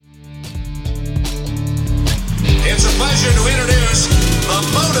pleasure to introduce the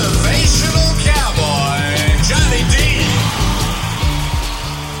Motivational Cowboy, Johnny D.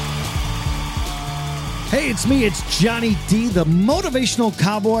 Hey, it's me. It's Johnny D, the Motivational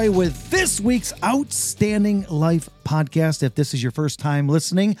Cowboy, with this week's Outstanding Life podcast. If this is your first time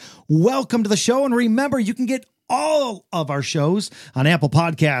listening, welcome to the show. And remember, you can get all of our shows on Apple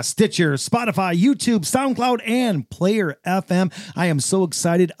Podcasts, Stitcher, Spotify, YouTube, SoundCloud, and Player FM. I am so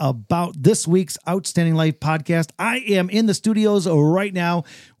excited about this week's Outstanding Life podcast. I am in the studios right now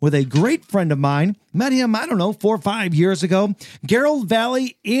with a great friend of mine. Met him, 4 or 5 years ago. Gerald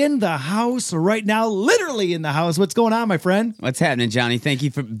Valley in the house right now, literally in the house. What's going on, my friend? What's happening, Johnny? Thank you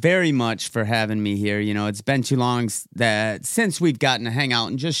very much for having me here. You know, it's been too long since we've gotten to hang out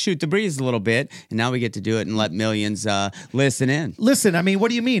and just shoot the breeze a little bit, and now we get to do it and let millions listen in. Listen, what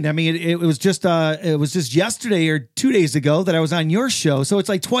do you mean? It was just yesterday or 2 days ago that I was on your show, so it's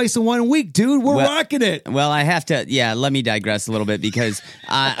like twice in 1 week, dude. We're rocking it. Well, I have to, let me digress a little bit because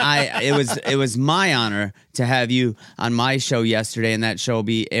it was my honor to have you on my show yesterday, and that show will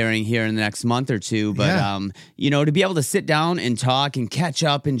be airing here in the next month or two. But, to be able to sit down and talk and catch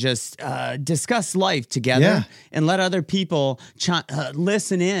up and just discuss life together and let other people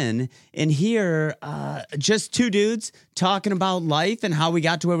listen in and hear just two dudes talking about life and how we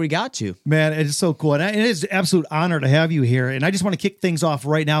got to where we got to. Man, it is so cool. And it is an absolute honor to have you here. And I just want to kick things off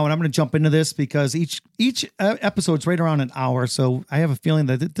right now, and I'm going to jump into this because each episode's right around an hour. So I have a feeling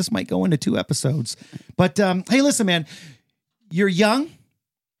that this might go into 2 episodes. But hey, listen, man, you're young.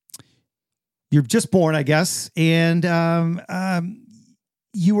 You're just born, I guess. And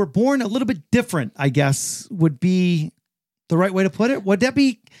you were born a little bit different, I guess, would be the right way to put it. Would that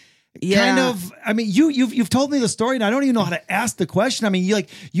be... kind of, you've told me the story and I don't even know how to ask the question. You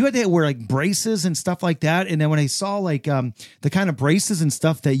had to wear like braces and stuff like that. And then when I saw like the kind of braces and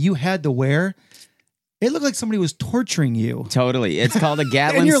stuff that you had to wear, it looked like somebody was torturing you. Totally. It's called a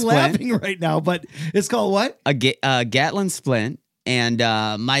Gatlin and you're splint. laughing right now, but it's called what? A Gatlin splint. And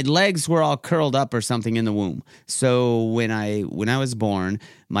my legs were all curled up or something in the womb. So when I was born,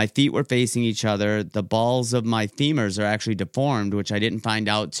 my feet were facing each other. The balls of my femurs are actually deformed, which I didn't find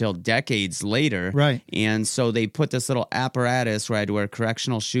out till decades later. Right. And so they put this little apparatus where I had to wear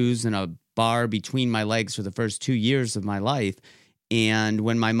correctional shoes and a bar between my legs for the first 2 years of my life. And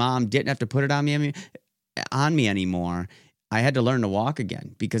when my mom didn't have to put it on me anymore, I had to learn to walk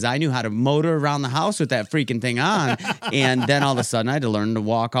again because I knew how to motor around the house with that freaking thing on. And then all of a sudden I had to learn to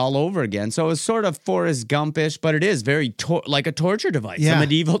walk all over again. So it was sort of Forrest Gumpish, but it is very like a torture device, a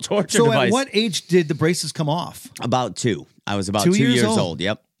medieval torture device. So at what age did the braces come off? About 2. I was about 2 years old.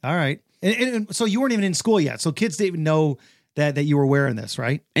 Yep. All right. And so you weren't even in school yet. So kids didn't even know that you were wearing this,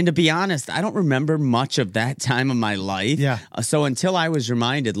 right? And to be honest, I don't remember much of that time of my life. Yeah. So until I was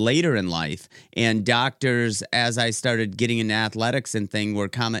reminded later in life, and doctors, as I started getting into athletics and things were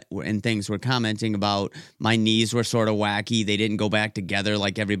commenting about my knees were sort of wacky. They didn't go back together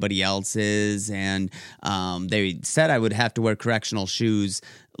like everybody else's, and they said I would have to wear correctional shoes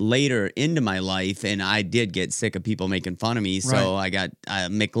later into my life, and I did get sick of people making fun of me. So I got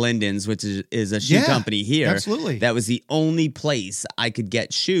McLinden's, which is a shoe company here. Absolutely. That was the only place I could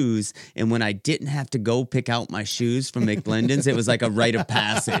get shoes. And when I didn't have to go pick out my shoes from McLinden's, it was like a rite of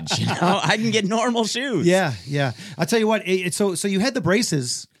passage. I can get normal shoes. Yeah, yeah. I'll tell you what. So you had the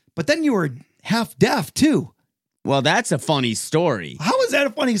braces, but then you were half deaf too. Well, that's a funny story. How is that a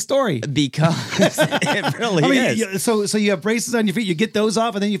funny story? Because it really is. So you have braces on your feet, you get those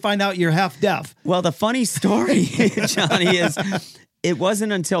off, and then you find out you're half deaf. Well, the funny story, Johnny, is it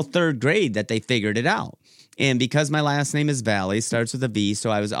wasn't until 3rd grade that they figured it out. And because my last name is Valley, starts with a V,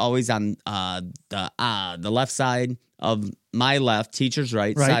 so I was always on the left side of my left, teacher's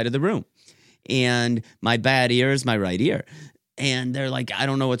right side of the room. And my bad ear is my right ear. And they're like, I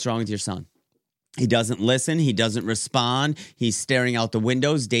don't know what's wrong with your son. He doesn't listen. He doesn't respond. He's staring out the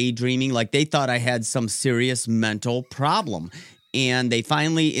windows, daydreaming. Like they thought I had some serious mental problem. And they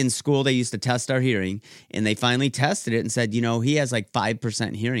finally, in school, they used to test our hearing. And they finally tested it and said, he has like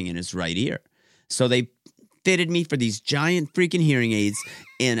 5% hearing in his right ear. So they fitted me for these giant freaking hearing aids.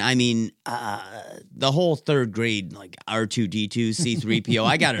 And the whole 3rd grade, like R2D2, C3PO,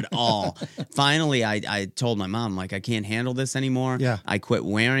 I got it all. Finally, I told my mom, like, I can't handle this anymore. Yeah. I quit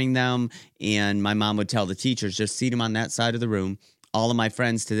wearing them. And my mom would tell the teachers, just seat him on that side of the room. all of my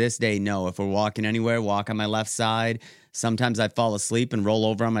friends to this day know if we're walking anywhere, walk on my left side. Sometimes I fall asleep and roll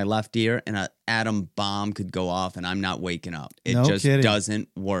over on my left ear, and an atom bomb could go off, and I'm not waking up. It No just kidding. doesn't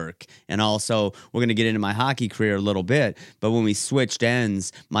work. And also, we're going to get into my hockey career a little bit, but when we switched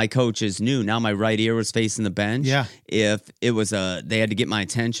ends, my coaches knew. Now my right ear was facing the bench. Yeah. If it was they had to get my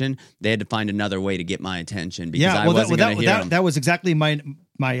attention, they had to find another way to get my attention because I well, wasn't going to hear them. that was exactly my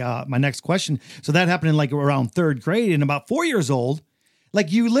next question. So that happened in like around third grade, and about 4 years old, like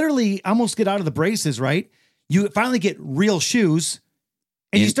you literally almost get out of the braces, right? You finally get real shoes,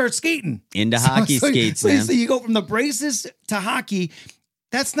 and you start skating. Into hockey skates, man. So you go from the braces to hockey.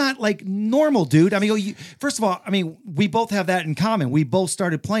 That's not like normal, dude. I mean, first of all, I mean, we both have that in common. We both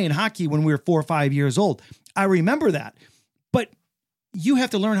started playing hockey when we were 4 or 5 years old. I remember that. But you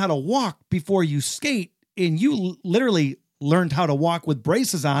have to learn how to walk before you skate, and you literally learned how to walk with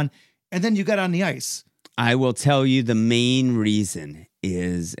braces on, and then you got on the ice. I will tell you the main reason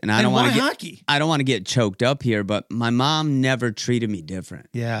is, and I don't want to get choked up here, but my mom never treated me different.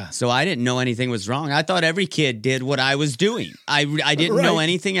 Yeah. So I didn't know anything was wrong. I thought every kid did what I was doing. I didn't know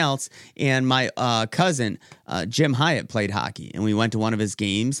anything else. And my cousin, Jim Hyatt, played hockey, and we went to one of his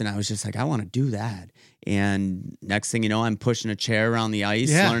games, and I was just like, I want to do that. And next thing you know, I'm pushing a chair around the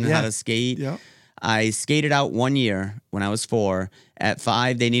ice, learning how to skate. Yeah. I skated out 1 year when I was 4. At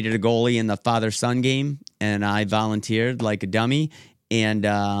 5, they needed a goalie in the father-son game, and I volunteered like a dummy. And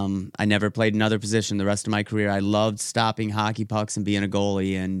I never played another position the rest of my career. I loved stopping hockey pucks and being a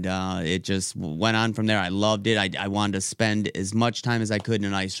goalie, and it just went on from there. I loved it. I wanted to spend as much time as I could in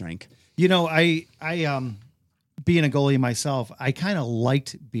an ice rink. You know, I being a goalie myself, I kind of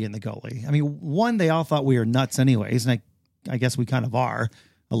liked being the goalie. I mean, one, they all thought we were nuts anyways, and I guess we kind of are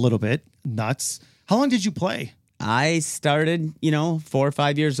a little bit nuts. How long did you play? I started, 4 or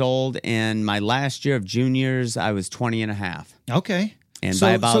 5 years old, and my last year of juniors, I was 20 and a half. Okay. And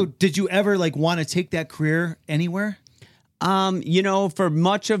so did you ever like want to take that career anywhere? For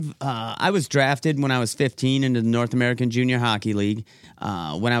much of, I was drafted when I was 15 into the North American Junior Hockey League.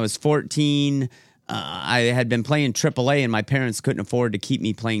 When I was 14, I had been playing AAA, and my parents couldn't afford to keep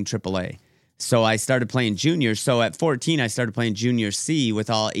me playing AAA. So I started playing junior. So at 14, I started playing junior C with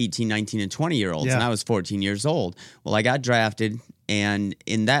all 18, 19, and 20-year-olds, and I was 14 years old. Well, I got drafted, and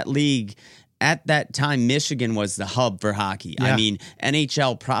in that league, at that time, Michigan was the hub for hockey. Yeah. I mean,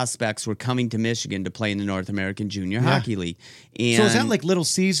 NHL prospects were coming to Michigan to play in the North American Junior Hockey League. And so is that like Little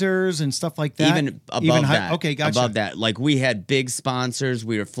Caesars and stuff like that? Even above that. Okay, gotcha. Above that. Like we had big sponsors.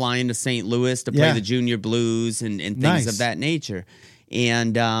 We were flying to St. Louis to play the Junior Blues and things of that nature.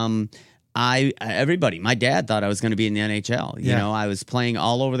 And everybody, my dad thought I was going to be in the NHL. You know, I was playing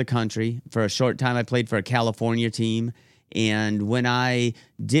all over the country. For a short time, I played for a California team. And when I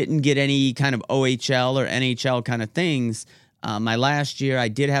didn't get any kind of OHL or NHL kind of things, my last year, I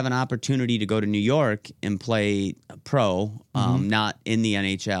did have an opportunity to go to New York and play pro, not in the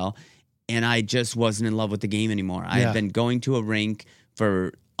NHL. And I just wasn't in love with the game anymore. I had been going to a rink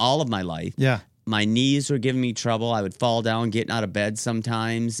for all of my life. Yeah. My knees were giving me trouble. I would fall down getting out of bed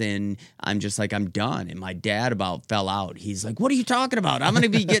sometimes, and I'm just like, I'm done. And my dad about fell out. He's like, what are you talking about? I'm going to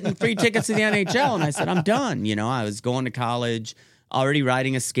be getting free tickets to the NHL. And I said, I'm done. I was going to college, already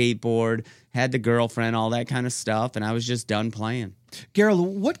riding a skateboard, had the girlfriend, all that kind of stuff, and I was just done playing.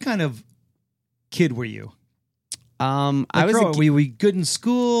 Gerald, what kind of kid were you? Were you good in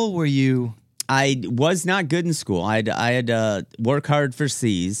school? Were you... I was not good in school. I had to work hard for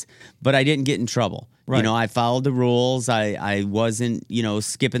C's, but I didn't get in trouble. Right. I followed the rules. I wasn't,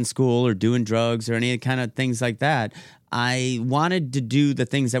 skipping school or doing drugs or any kind of things like that. I wanted to do the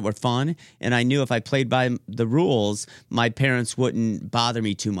things that were fun, and I knew if I played by the rules, my parents wouldn't bother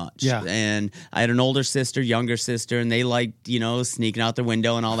me too much. Yeah. And I had an older sister, younger sister, and they liked, sneaking out the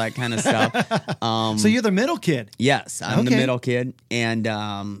window and all that kind of stuff. So you're the middle kid. Yes, I'm the middle kid, and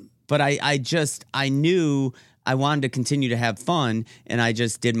but I knew I wanted to continue to have fun, and I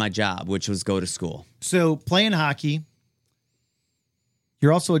just did my job, which was go to school. So playing hockey,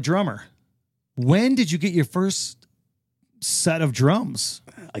 you're also a drummer. When did you get your first set of drums?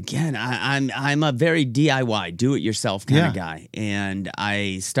 Again, I'm a very DIY, do-it-yourself kind of guy, and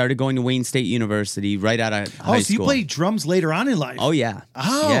I started going to Wayne State University right out of high school. Oh, so you played drums later on in life? Oh, yeah.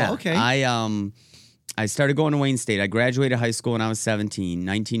 Oh, yeah. okay. I started going to Wayne State. I graduated high school when I was 17,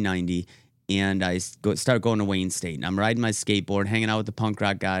 1990, and I started going to Wayne State. And I'm riding my skateboard, hanging out with the punk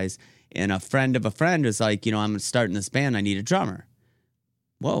rock guys, and a friend of a friend was like, I'm starting this band. I need a drummer.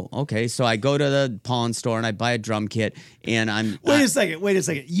 whoa, okay. So I go to the pawn store and I buy a drum kit, and Wait a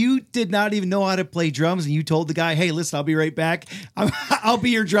second. You did not even know how to play drums, and you told the guy, "Hey, listen, I'll be right back. I'll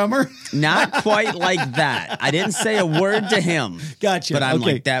be your drummer." Not quite like that. I didn't say a word to him. Gotcha. But I'm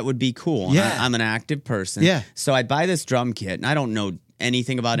Okay. like, that would be cool. And Yeah. I'm an active person. Yeah. So I buy this drum kit, and I don't know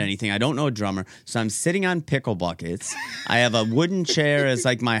anything about anything. I don't know a drummer. So I'm sitting on pickle buckets. I have a wooden chair as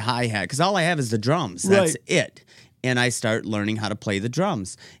like my hi-hat, because all I have is the drums. That's Right. it. And I start learning how to play the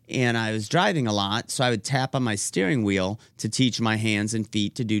drums. And I was driving a lot, so I would tap on my steering wheel to teach my hands and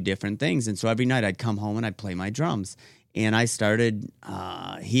feet to do different things. And so every night I'd come home and I'd play my drums. And I started,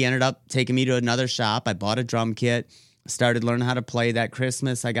 he ended up taking me to another shop. I bought a drum kit, started learning how to play. That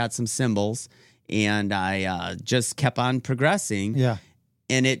Christmas, I got some cymbals, and I just kept on progressing. Yeah.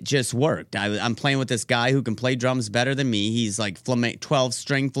 And it just worked. I'm playing with this guy who can play drums better than me. He's like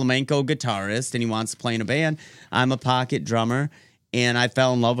 12-string flamenco guitarist, and he wants to play in a band. I'm a pocket drummer, and I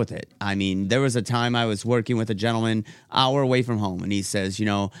fell in love with it. I mean, there was a time I was working with a gentleman hour away from home, and he says,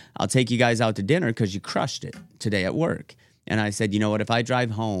 I'll take you guys out to dinner because you crushed it today at work. And I said, you know what? If I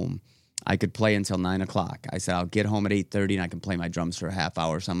drive home, I could play until 9 o'clock. I said, I'll get home at 8:30, and I can play my drums for a half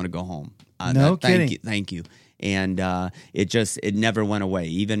hour, so I'm going to go home. No kidding. Thank you. And it never went away.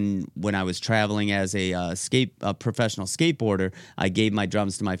 Even when I was traveling as a professional skateboarder, I gave my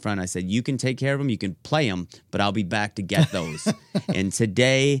drums to my friend. I said, you can take care of them, you can play them, but I'll be back to get those. And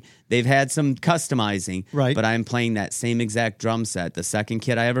today, they've had some customizing, Right. but I'm playing that same exact drum set, the second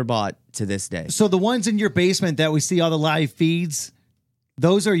kit I ever bought, to this day. So the ones in your basement that we see all the live feeds,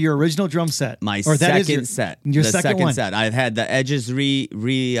 those are your original drum set. My Or that is second set. Your The second one. set. I've had the edges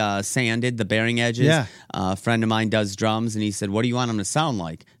sanded, the bearing edges. Yeah. A friend of mine does drums, and he said, what do you want them to sound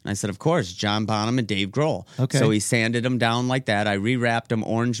like? And I said, of course, John Bonham and Dave Grohl. Okay. So he sanded them down like that. I rewrapped them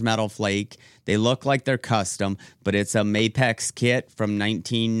orange metal flake. They look like they're custom, but it's a Mapex kit from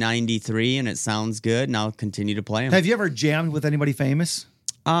 1993, and it sounds good, and I'll continue to play them. Have you ever jammed with anybody famous?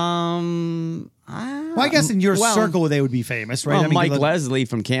 Well, I guess in your circle they would be famous, right? Well, I mean, Mike Leslie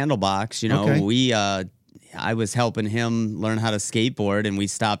from Candlebox, Okay. I was helping him learn how to skateboard, and we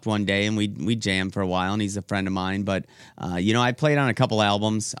stopped one day and we jammed for a while, and he's a friend of mine. But, I played on a couple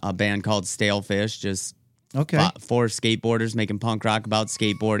albums, a band called Stalefish, just Okay. 4 skateboarders making punk rock about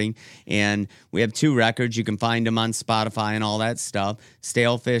skateboarding. And we have 2 records. You can find them on Spotify and all that stuff.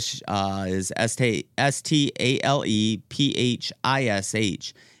 Stalefish is STALEPHISH.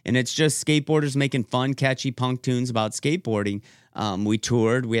 And it's just skateboarders making fun, catchy punk tunes about skateboarding. We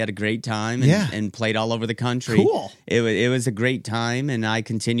toured. We had a great time and played all over the country. Cool. It was a great time, and I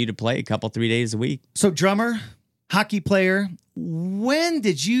continue to play a couple, 3 days a week. So drummer, hockey player. When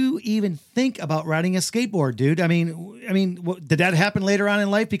did you even think about riding a skateboard, dude? I mean, did that happen later on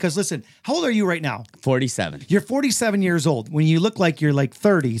in life? Because listen, how old are you right now? 47. You're 47 years old when you look like you're like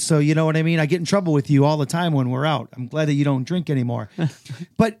 30. So you know what I mean? I get in trouble with you all the time when we're out. I'm glad that you don't drink anymore.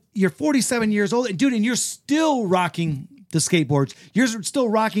 But you're 47 years old, and dude, and you're still rocking the skateboards. You're still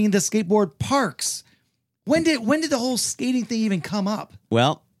rocking the skateboard parks. When did the whole skating thing even come up?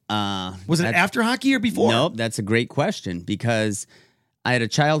 Well, Was it after hockey or before? Nope, that's a great question, because I had a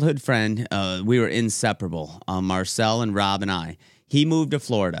childhood friend. We were inseparable, Marcel and Rob and I. He moved to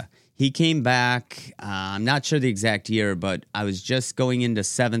Florida. He came back, I'm not sure the exact year, but I was just going into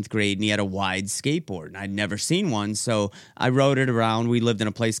 7th grade, and he had a wide skateboard, and I'd never seen one, so I rode it around. We lived in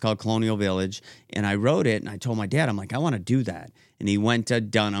a place called Colonial Village, and I rode it, and I told my dad, I'm like, I want to do that. And he went to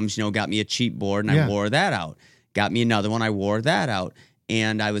Dunham's, got me a cheap board, and I wore that out. Got me another one, I wore that out.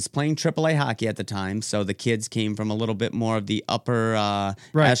 And I was playing AAA hockey at the time, so the kids came from a little bit more of the upper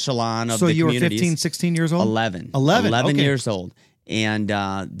echelon of the communities. So you were 15, 16 years old? 11 okay. years old. And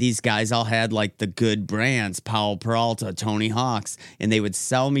these guys all had like the good brands, Powell Peralta, Tony Hawks, and they would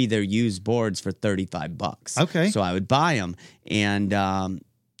sell me their used boards for $35. Okay. So I would buy them, and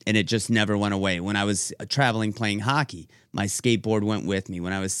it just never went away. When I was traveling playing hockey, my skateboard went with me.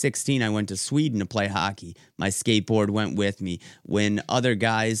 When I was 16, I went to Sweden to play hockey. My skateboard went with me. When other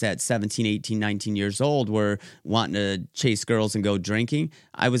guys at 17, 18, 19 years old were wanting to chase girls and go drinking,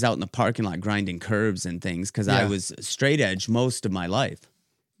 I was out in the parking lot grinding curbs and things because I was straight edge most of my life.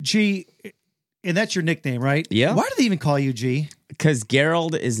 G, and that's your nickname, right? Yeah. Why do they even call you G? Because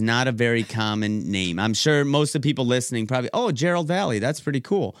Gerald is not a very common name. I'm sure most of the people listening probably, Gerald Valley, that's pretty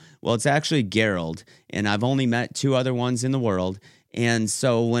cool. Well, it's actually Gerald, and I've only met 2 other ones in the world. And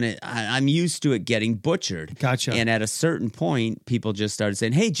so when I'm used to it getting butchered. Gotcha. And at a certain point, people just started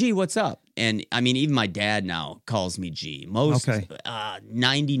saying, hey, G, what's up? And I mean, even my dad now calls me G.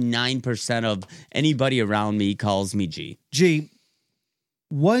 99% of anybody around me calls me G. G,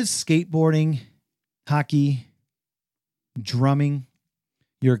 was skateboarding, hockey, drumming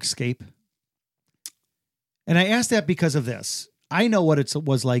Your escape? And I asked that because of this. I know what it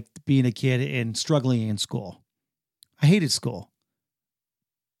was like being a kid and struggling in school. I hated school,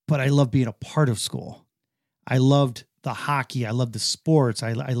 but I loved being a part of school. I loved the hockey. I loved the sports.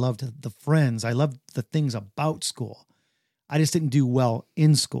 I loved the friends. I loved the things about school. I just didn't do well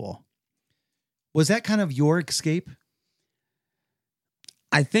in school. Was that kind of your escape?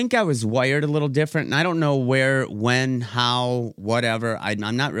 I think I was wired a little different, and I don't know where, when, how, whatever.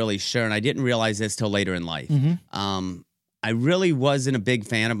 I'm not really sure, and I didn't realize this till later in life. I really wasn't a big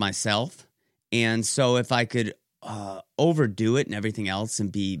fan of myself, and so if I could overdo it and everything else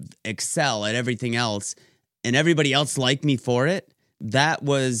and excel at everything else, and everybody else liked me for it, that's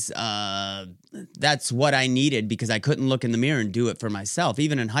what I needed, because I couldn't look in the mirror and do it for myself.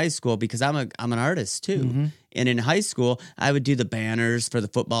 Even in high school, because I'm an artist too. And in high school, I would do the banners for the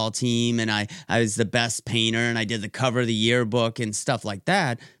football team, and I was the best painter, and I did the cover of the yearbook and stuff like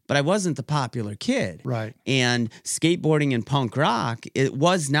that. But I wasn't the popular kid. Right. And skateboarding and punk rock, it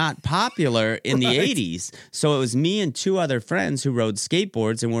was not popular in the 80s. So it was me and two other friends who rode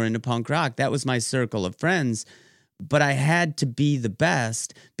skateboards and were into punk rock. That was my circle of friends. But I had to be the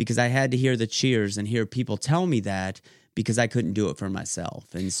best because I had to hear the cheers and hear people tell me that, because I couldn't do it for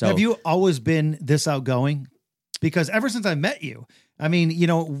myself. And so, have you always been this outgoing? Because ever since I met you, I mean,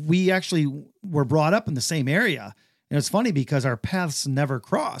 we actually were brought up in the same area. And it's funny because our paths never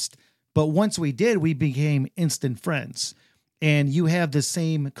crossed. But once we did, we became instant friends. And you have the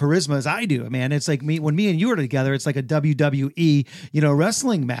same charisma as I do, man. It's like when me and you are together, it's like a WWE,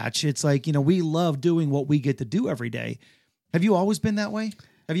 wrestling match. It's like, we love doing what we get to do every day. Have you always been that way?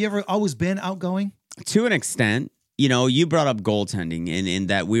 Have you ever always been outgoing? To an extent. You brought up goaltending and in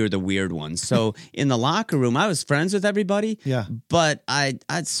that we were the weird ones. So in the locker room, I was friends with everybody. Yeah. But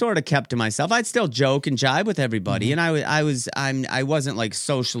I'd sort of kept to myself. I'd still joke and jive with everybody, and I wasn't like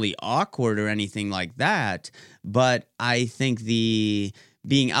socially awkward or anything like that. But I think the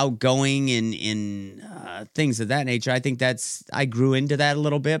being outgoing in things of that nature, I think I grew into that a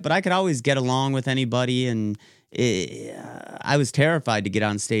little bit. But I could always get along with anybody, and I was terrified to get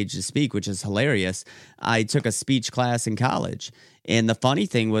on stage to speak, which is hilarious. I took a speech class in college. And the funny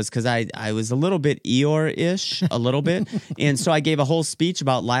thing was, because I was a little bit Eeyore-ish, a little bit. And so I gave a whole speech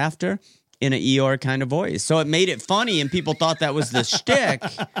about laughter in an Eeyore kind of voice. So it made it funny, and people thought that was the shtick.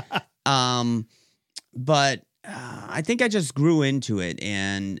 But I think I just grew into it,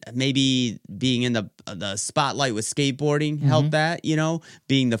 and maybe being in the spotlight with skateboarding helped that,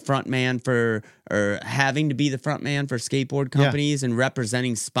 being the front man or having to be the front man for skateboard companies and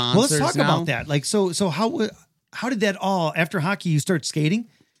representing sponsors. Well, let's talk about that. Like, so how did that all, after hockey, you start skating?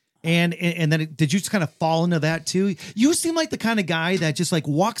 And then did you just kind of fall into that too? You seem like the kind of guy that just like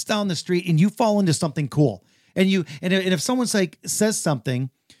walks down the street and you fall into something cool. And if someone's like says something,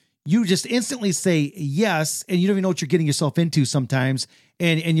 you just instantly say yes, and you don't even know what you're getting yourself into sometimes.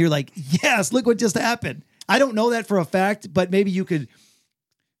 And you're like, yes, look what just happened. I don't know that for a fact, but maybe you could.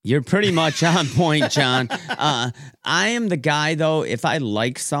 You're pretty much on point, John. I am the guy, though, if I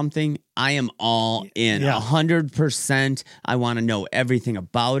like something, I am all in, 100%. I want to know everything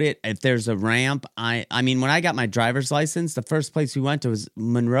about it. If there's a ramp, I mean, when I got my driver's license, the first place we went to was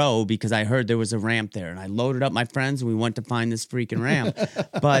Monroe, because I heard there was a ramp there, and I loaded up my friends and we went to find this freaking ramp.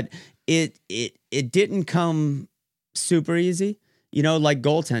 But it didn't come super easy. Like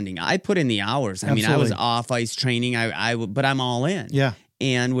goaltending, I put in the hours. I mean, I was off ice training. But I'm all in. Yeah.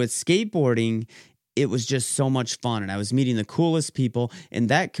 And with skateboarding, it was just so much fun. And I was meeting the coolest people. And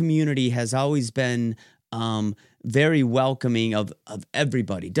that community has always been very welcoming of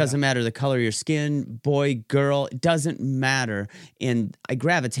everybody. Doesn't matter the color of your skin, boy, girl, it doesn't matter. And I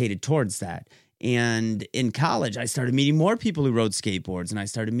gravitated towards that. And in college, I started meeting more people who rode skateboards, and I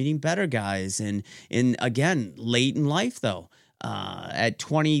started meeting better guys. And again, late in life, though, at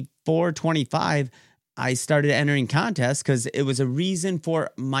 24, 25, I started entering contests because it was a reason for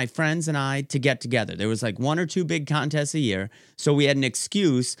my friends and I to get together. There was like 1 or 2 big contests a year. So we had an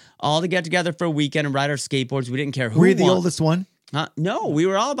excuse all to get together for a weekend and ride our skateboards. We didn't care who won. Were you the won. oldest one? No, we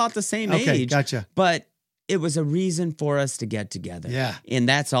were all about the same age. Okay, gotcha. But it was a reason for us to get together. Yeah. And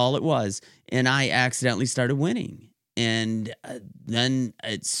that's all it was. And I accidentally started winning. And then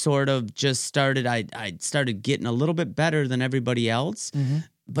it sort of just started, I started getting a little bit better than everybody else. Mm-hmm.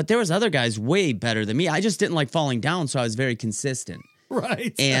 But there was other guys way better than me. I just didn't like falling down, so I was very consistent.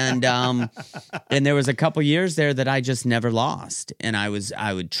 Right. And and there was a couple years there that I just never lost. And I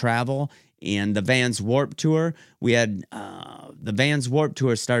would travel. And the Vans Warped Tour, we had the Vans Warped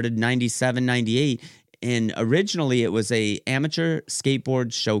Tour started 97, 98. And originally it was a amateur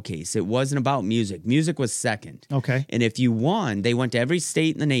skateboard showcase. It wasn't about music. Music was second. Okay. And if you won, they went to every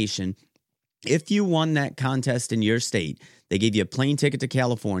state in the nation. If you won that contest in your state, they gave you a plane ticket to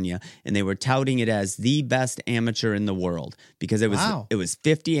California, and they were touting it as the best amateur in the world because it was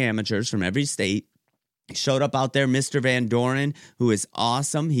 50 amateurs from every state. Showed up out there, Mr. Van Doren, who is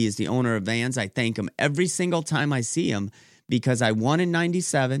awesome. He is the owner of Vans. I thank him every single time I see him because I won in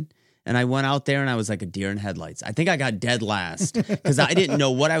 97. And I went out there and I was like a deer in headlights. I think I got dead last because I didn't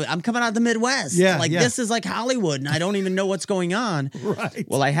know what I'm coming out of the Midwest. This is like Hollywood and I don't even know what's going on. Right.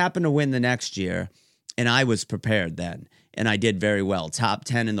 Well, I happened to win the next year and I was prepared then. And I did very well, top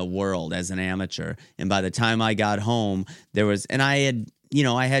 10 in the world as an amateur. And by the time I got home, I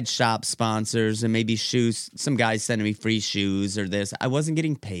had shop sponsors and maybe shoes, some guys sending me free shoes or this. I wasn't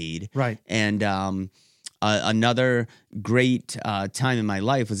getting paid. Right. And, another great time in my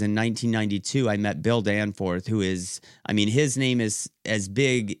life was in 1992. I met Bill Danforth, who is, his name is as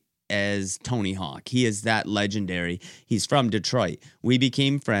big as Tony Hawk. He is that legendary. He's from Detroit. We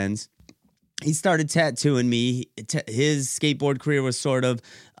became friends. He started tattooing me. His skateboard career was sort of,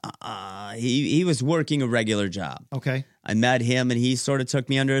 he was working a regular job. Okay. I met him and he sort of took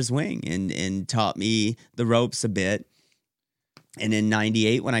me under his wing and taught me the ropes a bit. And in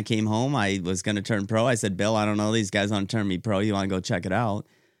 98, when I came home, I was going to turn pro. I said, Bill, I don't know. These guys want to turn me pro. You want to go check it out?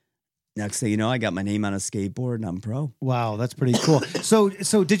 Next thing you know, I got my name on a skateboard and I'm pro. Wow, that's pretty cool. So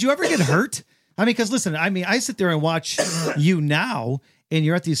did you ever get hurt? Because listen, I sit there and watch you now and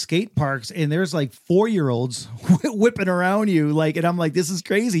you're at these skate parks and there's like 4-year-olds whipping around you. And I'm like, this is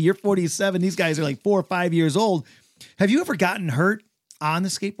crazy. You're 47. These guys are like 4 or 5 years old. Have you ever gotten hurt on the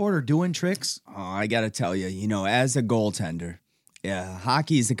skateboard or doing tricks? Oh, I got to tell you, as a goaltender, yeah,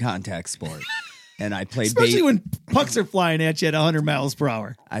 hockey is a contact sport. And I played especially when pucks are flying at you at 100 miles per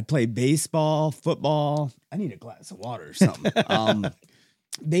hour. I played baseball, football. I need a glass of water or something.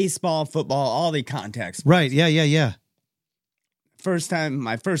 Baseball, football, all the contact sports. Right, yeah.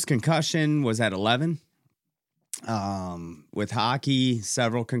 My first concussion was at 11. With hockey,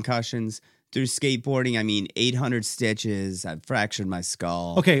 several concussions. Through skateboarding, 800 stitches. I've fractured my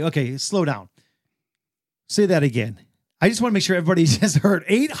skull. Okay, slow down. Say that again. I just want to make sure everybody just heard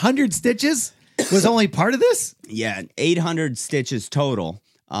 800 stitches was only part of this? Yeah, 800 stitches total.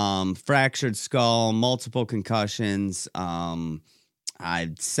 Fractured skull, multiple concussions. I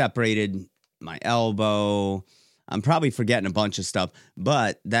separated my elbow. I'm probably forgetting a bunch of stuff,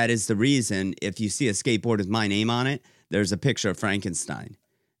 but that is the reason if you see a skateboard with my name on it, there's a picture of Frankenstein.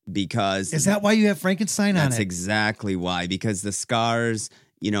 Because is that why you have Frankenstein on it? That's exactly why. Because the scars,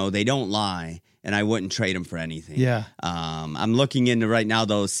 they don't lie. And I wouldn't trade them for anything. Yeah. I'm looking into right now,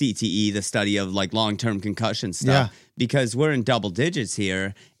 though, CTE, the study of long-term concussion stuff, because we're in double digits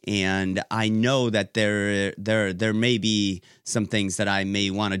here. And I know that there may be some things that I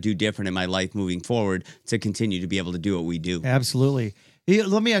may want to do different in my life moving forward to continue to be able to do what we do. Absolutely.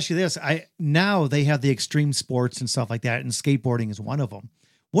 Let me ask you this. Now they have the extreme sports and stuff like that, and skateboarding is one of them.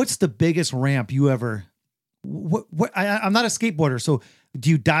 What's the biggest ramp you ever... I'm not a skateboarder, so do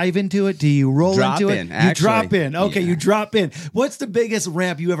you dive into it? Do you roll into it? You drop in. Okay, you drop in. What's the biggest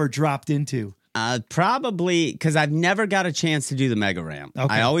ramp you ever dropped into? Probably because I've never got a chance to do the mega ramp.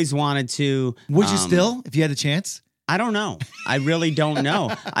 Okay. I always wanted to. Would you still, if you had a chance? I don't know. I really don't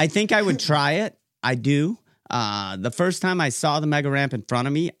know. I think I would try it. I do. The first time I saw the mega ramp in front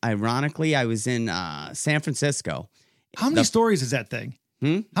of me, ironically, I was in San Francisco. How many stories is that thing?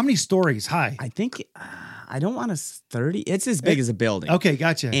 How many stories high? I think... I don't want to 30. It's as big as a building. Okay,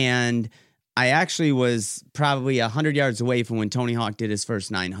 gotcha. And I actually was probably 100 yards away from when Tony Hawk did his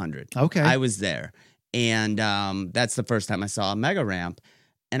first 900. Okay. I was there. And that's the first time I saw a mega ramp.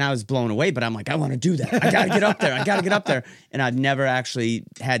 And I was blown away, but I'm like, I want to do that. I got to get up there. And I've never actually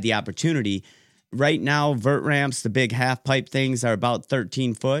had the opportunity. Right now, vert ramps, the big half pipe things are about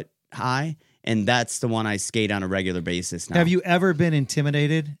 13 foot high. And that's the one I skate on a regular basis now. Have you ever been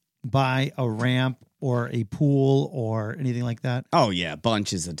intimidated by a ramp or a pool or anything like that? Oh, yeah.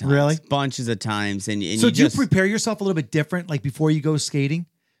 Bunches of times. Really? Bunches of times. And so do you prepare yourself a little bit different, like before you go skating?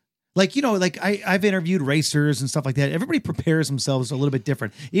 I've interviewed racers and stuff like that. Everybody prepares themselves a little bit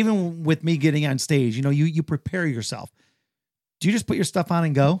different. Even with me getting on stage, you prepare yourself. Do you just put your stuff on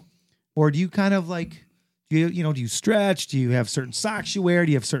and go? Or do you kind of do you stretch? Do you have certain socks you wear?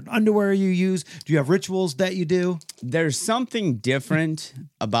 Do you have certain underwear you use? Do you have rituals that you do? There's something different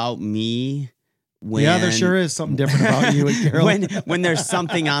about me. There sure is something different about you and Carol. when there's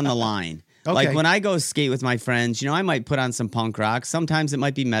something on the line. Like Okay. when I go skate with my friends, I might put on some punk rock. Sometimes it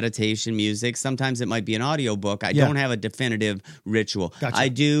might be meditation music. Sometimes it might be an audiobook. I Yeah. don't have a definitive ritual. Gotcha. I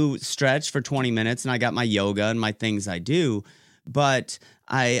do stretch for 20 minutes and I got my yoga and my things I do. But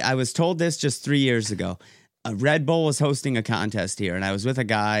I was told this just 3 years ago. Red Bull was hosting a contest here and I was with a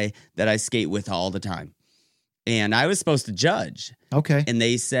guy that I skate with all the time. And I was supposed to judge. Okay. And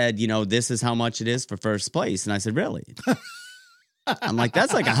they said, this is how much it is for first place. And I said, really? I'm like,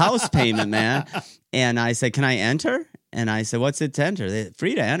 that's like a house payment, man. And I said, can I enter? And I said, what's it to enter?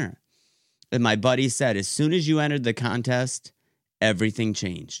 Free to enter. And my buddy said, as soon as you entered the contest, everything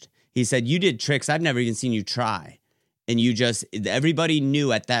changed. He said, you did tricks I've never even seen you try. And everybody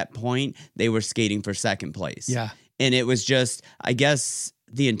knew at that point they were skating for second place. Yeah. And it was just, I guess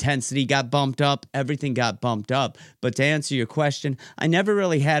the intensity got bumped up. Everything got bumped up. But to answer your question, I never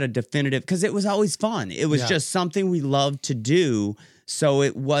really had a definitive, because it was always fun. It was just something we loved to do. So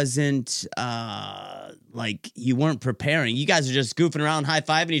it wasn't like you weren't preparing. You guys are just goofing around,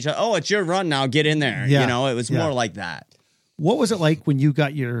 high-fiving each other. Oh, it's your run now. Get in there. Yeah. It was more like that. What was it like when you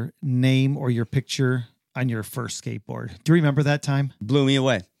got your name or your picture on your first skateboard? Do you remember that time? Blew me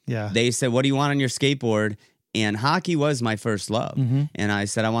away. Yeah. They said, what do you want on your skateboard? And hockey was my first love. Mm-hmm. And I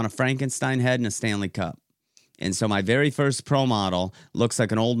said, I want a Frankenstein head and a Stanley Cup. And so my very first pro model looks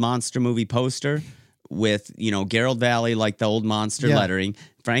like an old monster movie poster with, Gerald Valley, like the old monster lettering,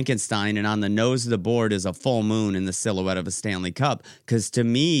 Frankenstein, and on the nose of the board is a full moon in the silhouette of a Stanley Cup. Because to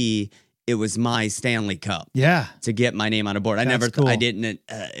me, it was my Stanley Cup. Yeah. To get my name on a board. Cool. I didn't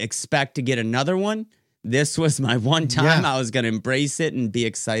expect to get another one. This was my one time. Yeah. I was going to embrace it and be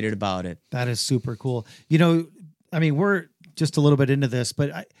excited about it. That is super cool. We're just a little bit into this,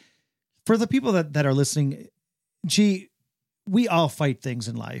 but for the people that are listening, we all fight things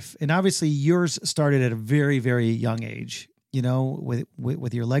in life. And obviously yours started at a very, very young age,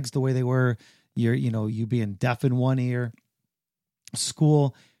 with your legs the way they were, you being deaf in one ear,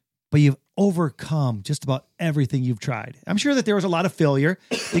 school, but you've overcome just about everything you've tried. I'm sure that there was a lot of failure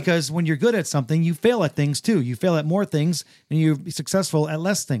because when you're good at something, you fail at things too. You fail at more things and you're successful at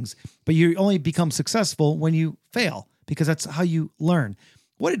less things, but you only become successful when you fail because that's how you learn.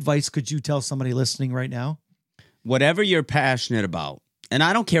 What advice could you tell somebody listening right now? Whatever you're passionate about, and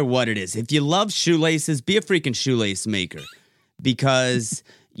I don't care what it is. If you love shoelaces, be a freaking shoelace maker because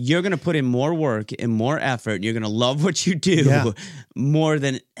you're going to put in more work and more effort. And you're going to love what you do more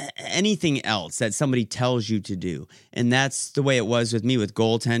than anything else that somebody tells you to do. And that's the way it was with me with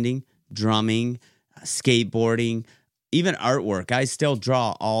goaltending, drumming, skateboarding, even artwork. I still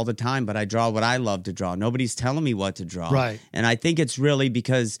draw all the time, but I draw what I love to draw. Nobody's telling me what to draw. Right. And I think it's really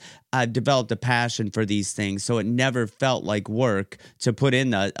because I've developed a passion for these things. So it never felt like work to put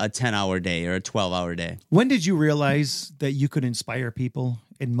in a 10-hour day or a 12-hour day. When did you realize that you could inspire people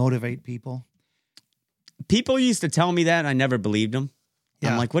and motivate people? People used to tell me that, and I never believed them.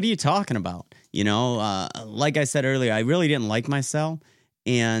 Yeah. I'm like, what are you talking about? Like I said earlier, I really didn't like myself.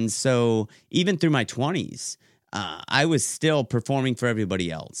 And so even through my 20s, I was still performing for everybody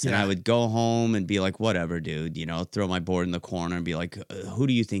else. And I would go home and be like, whatever, dude, throw my board in the corner and be like, who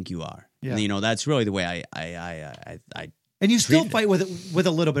do you think you are? Yeah. And, that's really the way I And you still treated fight with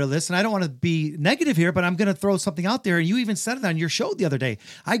a little bit of this. And I don't want to be negative here, but I'm going to throw something out there. And you even said it on your show the other day.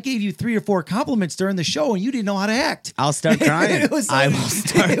 I gave you 3 or 4 compliments during the show and you didn't know how to act. I'll start crying. I will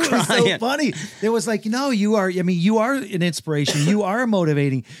start crying. It was so funny. It was like, you are an inspiration. You are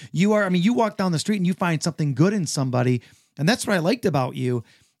motivating. You walk down the street and you find something good in somebody. And that's what I liked about you.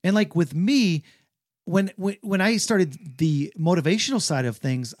 And like with me, when I started the motivational side of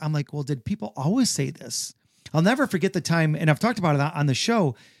things, I'm like, well, did people always say this? I'll never forget the time, and I've talked about it on the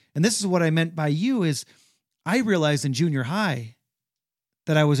show, and this is what I meant by you is I realized in junior high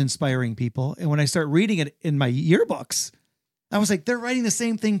that I was inspiring people. And when I start reading it in my yearbooks, I was like, they're writing the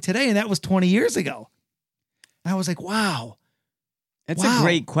same thing today, and that was 20 years ago. And I was like, wow. That's a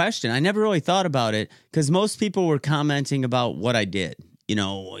great question. I never really thought about it because most people were commenting about what I did.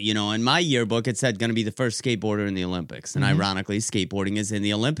 In my yearbook, it said going to be the first skateboarder in the Olympics. And ironically, skateboarding is in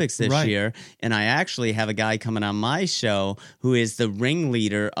the Olympics this year. And I actually have a guy coming on my show who is the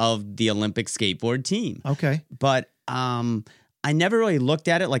ringleader of the Olympic skateboard team. Okay. But I never really looked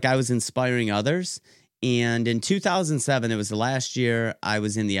at it like I was inspiring others. And in 2007, it was the last year I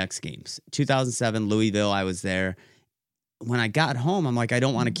was in the X Games. 2007, Louisville, I was there. When I got home, I'm like, I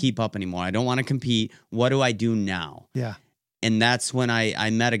don't want to keep up anymore. I don't want to compete. What do I do now? Yeah. And that's when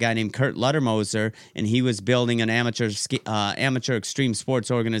I met a guy named Kurt Luttermoser, and he was building an amateur extreme sports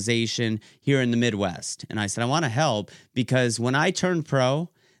organization here in the Midwest. And I said, I want to help because when I turned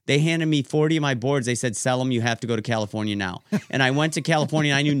pro, They handed me 40 of my boards. They said, sell them. You have to go to California now. And I went to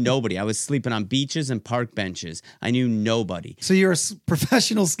California and I knew nobody. I was sleeping on beaches and park benches. I knew nobody. So you're a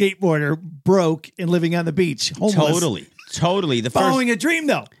professional skateboarder, broke and living on the beach, homeless. Totally. Following a dream,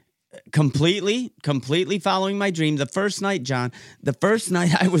 though. Completely following my dream. The first night, John,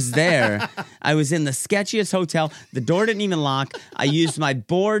 I was there, I was in the sketchiest hotel. The door didn't even lock. I used my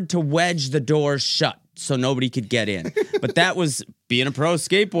board to wedge the door shut so nobody could get in. But that was being a pro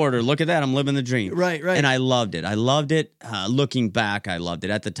skateboarder. Look at that. I'm living the dream. Right. And I loved it. Looking back, I loved it.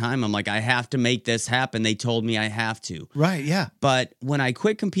 At the time, I'm like, I have to make this happen. They told me I have to. Right, yeah. But when I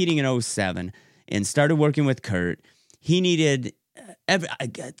quit competing in 2007 and started working with Kurt, he needed...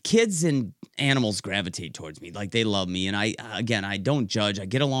 kids and animals gravitate towards me. Like, they love me. And I don't judge. I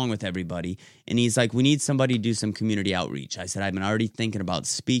get along with everybody. And he's like, we need somebody to do some community outreach. I said, I've been already thinking about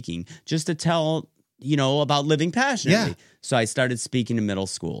speaking just to tell, about living passionately. Yeah. So I started speaking to middle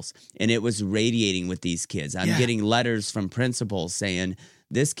schools, and it was radiating with these kids. I'm getting letters from principals saying,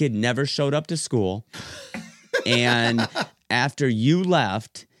 this kid never showed up to school. And after you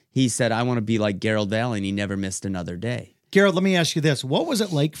left, he said, I want to be like Gerald Valley, and he never missed another day. Gerald, let me ask you this. What was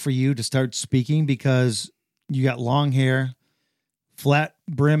it like for you to start speaking? Because you got long hair, flat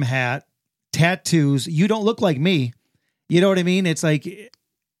brim hat, tattoos. You don't look like me. You know what I mean? It's like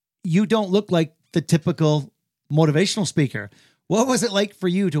you don't look like the typical motivational speaker. What was it like for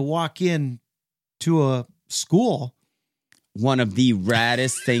you to walk in to a school? One of the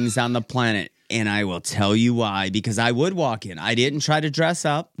raddest things on the planet. And I will tell you why. Because I would walk in. I didn't try to dress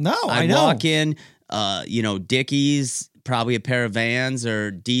up. No, I I'd know. walk in, Dickies, probably a pair of Vans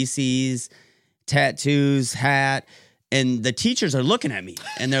or DCs, tattoos, hat. And the teachers are looking at me.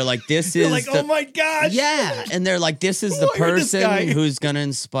 And they're like, this You're is like, oh my gosh. Yeah. And they're like, this is the Look at this guy. person who's going to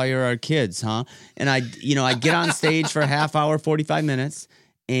inspire our kids, huh? And I get on stage for a half hour, 45 minutes,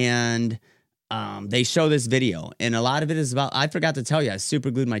 and they show this video. And a lot of it is about, I forgot to tell you, I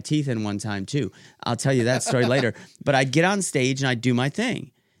super glued my teeth in one time too. I'll tell you that story later. But I'd get on stage and I'd do my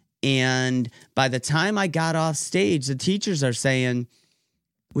thing. And by the time I got off stage, the teachers are saying,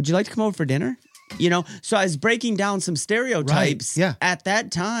 would you like to come over for dinner? So I was breaking down some stereotypes at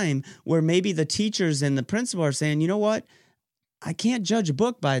that time where maybe the teachers and the principal are saying, you know what? I can't judge a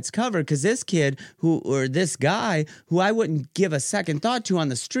book by its cover because this kid or this guy who I wouldn't give a second thought to on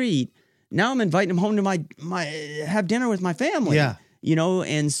the street, now I'm inviting him home to have dinner with my family. Yeah.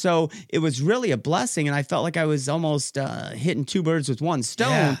 And so it was really a blessing. And I felt like I was almost hitting two birds with one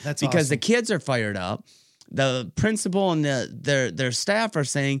stone. Yeah, that's because awesome. the kids are fired up. The principal and their staff are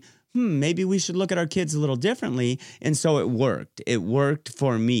saying, maybe we should look at our kids a little differently. And so it worked. It worked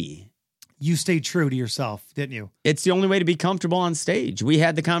for me. You stayed true to yourself, didn't you? It's the only way to be comfortable on stage. We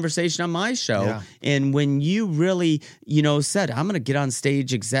had the conversation on my show. Yeah. And when you really, said, I'm going to get on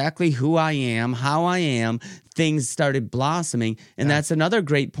stage exactly who I am, how I am, things started blossoming. And that's another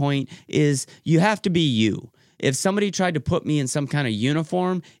great point is you have to be you. If somebody tried to put me in some kind of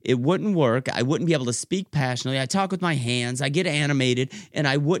uniform, it wouldn't work. I wouldn't be able to speak passionately. I talk with my hands. I get animated, and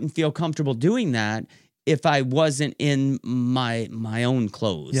I wouldn't feel comfortable doing that if I wasn't in my own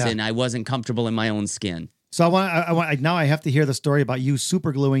clothes and I wasn't comfortable in my own skin. So I want now I have to hear the story about you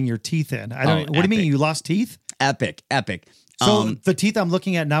super gluing your teeth in. What do you mean? You lost teeth? Epic. So the teeth I'm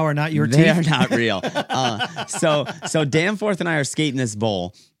looking at now are not your teeth? They are not real. So Danforth and I are skating this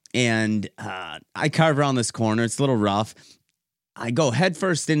bowl, and I carve around this corner. It's a little rough. I go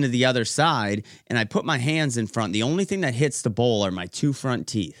headfirst into the other side, and I put my hands in front. The only thing that hits the bowl are my two front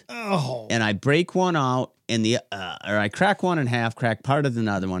teeth. Oh. And I break one out, and I crack one in half, crack part of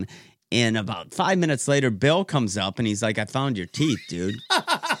the other one. And about 5 minutes later, Bill comes up, and he's like, I found your teeth, dude.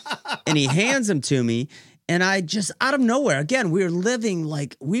 And he hands them to me. And I just, out of nowhere, again, we were living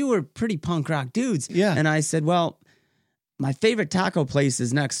like we were pretty punk rock dudes. Yeah. And I said, well, my favorite taco place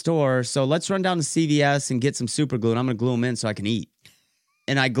is next door, so let's run down to CVS and get some super glue, and I'm going to glue them in so I can eat.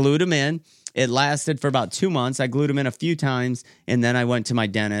 And I glued them in. It lasted for about 2 months. I glued them in a few times, and then I went to my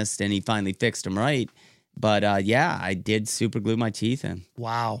dentist, and he finally fixed them right. But, I did super glue my teeth in.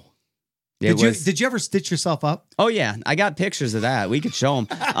 Wow. Did Did you ever stitch yourself up? Oh, yeah. I got pictures of that. We could show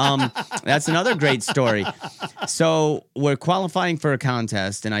them. That's another great story. So we're qualifying for a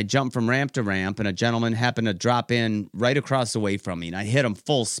contest, and I jump from ramp to ramp, and a gentleman happened to drop in right across the way from me, and I hit him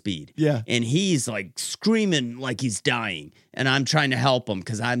full speed. Yeah. And he's like screaming like he's dying, and I'm trying to help him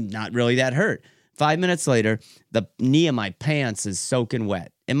because I'm not really that hurt. 5 minutes later, the knee of my pants is soaking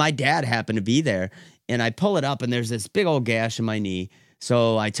wet, and my dad happened to be there, and I pull it up, and there's this big old gash in my knee.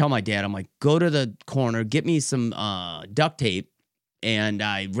 So I tell my dad, I'm like, go to the corner, get me some duct tape, and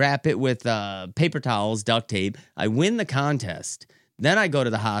I wrap it with paper towels, duct tape. I win the contest. Then I go to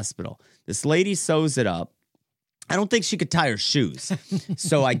the hospital. This lady sews it up. I don't think she could tie her shoes.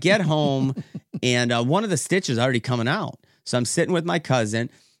 So I get home, and one of the stitches already coming out. So I'm sitting with my cousin.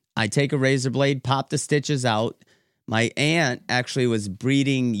 I take a razor blade, pop the stitches out. My aunt actually was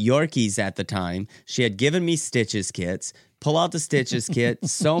breeding Yorkies at the time. She had given me stitches kits, pull out the stitches kit,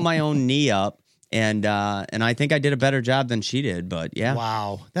 sew my own knee up, and I think I did a better job than she did, but yeah.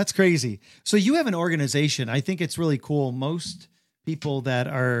 Wow, that's crazy. So you have an organization. I think it's really cool. Most people that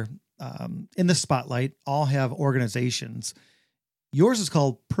are in the spotlight all have organizations. Yours is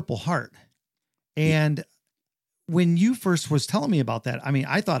called Purple Heart. And when you first was telling me about that, I mean,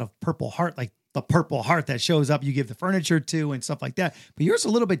 I thought of Purple Heart, like the Purple Heart that shows up, you give the furniture to and stuff like that. But yours is a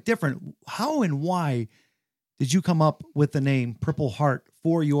little bit different. How and why did you come up with the name Purple Heart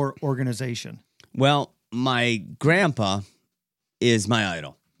for your organization? Well, my grandpa is my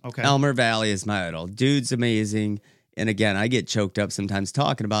idol. Okay. Elmer Valley is my idol. Dude's amazing. And again, I get choked up sometimes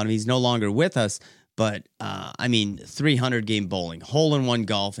talking about him. He's no longer with us, but 300 game bowling, hole-in-one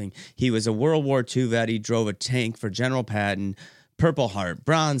golfing. He was a World War II vet. He drove a tank for General Patton, Purple Heart,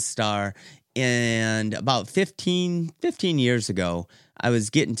 Bronze Star. And about 15 years ago, I was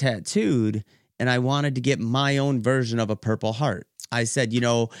getting tattooed, and I wanted to get my own version of a Purple Heart. I said,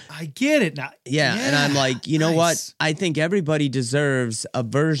 I get it now. Yeah. And I'm like, nice. What? I think everybody deserves a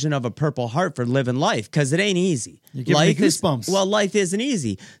version of a Purple Heart for living life, because it ain't easy. You're giving me goosebumps. Life isn't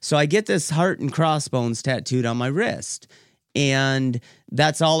easy. So I get this heart and crossbones tattooed on my wrist. And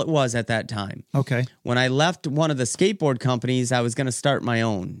that's all it was at that time. Okay. When I left one of the skateboard companies, I was going to start my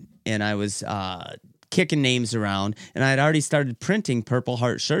own. And I was kicking names around. And I had already started printing Purple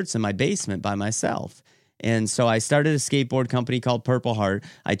Heart shirts in my basement by myself. And so I started a skateboard company called Purple Heart.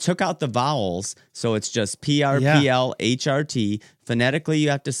 I took out the vowels, so it's just PRPLHRT. Phonetically, you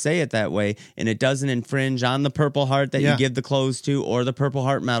have to say it that way, and it doesn't infringe on the Purple Heart that you give the clothes to or the Purple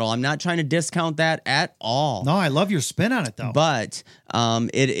Heart medal. I'm not trying to discount that at all. No, I love your spin on it, though. But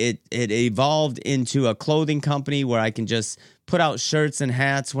it evolved into a clothing company where I can just put out shirts and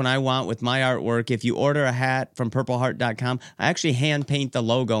hats when I want with my artwork. If you order a hat from purpleheart.com, I actually hand paint the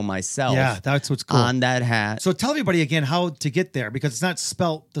logo myself. Yeah, that's what's cool. On that hat. So tell everybody again how to get there, because it's not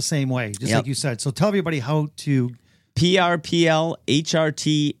spelt the same way, just like you said. So tell everybody how to...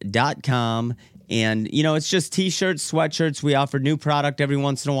 PRPLHRT.com. And, it's just T-shirts, sweatshirts. We offer new product every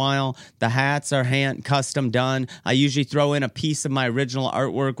once in a while. The hats are hand custom done. I usually throw in a piece of my original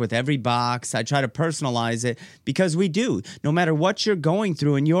artwork with every box. I try to personalize it, because we do. No matter what you're going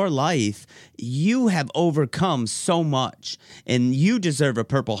through in your life, you have overcome so much. And you deserve a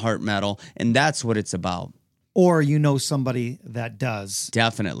Purple Heart medal, and that's what it's about. Or somebody that does.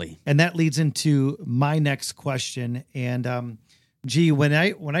 Definitely. And that leads into my next question. And when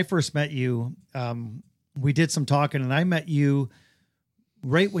I first met you, we did some talking, and I met you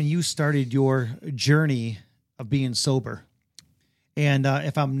right when you started your journey of being sober. And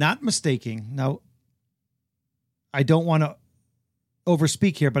if I'm not mistaken, now I don't want to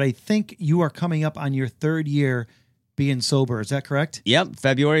overspeak here, but I think you are coming up on your 3rd year being sober. Is that correct? Yep.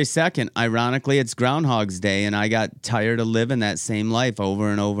 February 2nd. Ironically, it's Groundhog's Day, and I got tired of living that same life over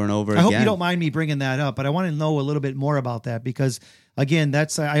and over and over again. I hope you don't mind me bringing that up, but I want to know a little bit more about that, because again,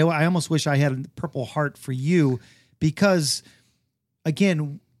 I almost wish I had a Purple Heart for you, because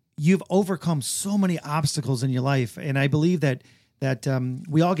again, you've overcome so many obstacles in your life. And I believe that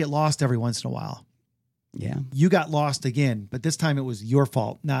we all get lost every once in a while. Yeah. You got lost again, but this time it was your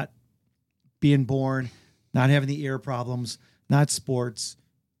fault, not being born, not having the ear problems, not sports.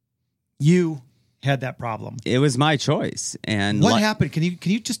 You had that problem. It was my choice. And what happened? Can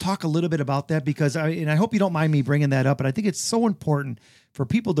you just talk a little bit about that? Because I hope you don't mind me bringing that up, but I think it's so important for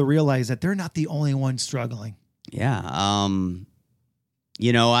people to realize that they're not the only ones struggling. Yeah. I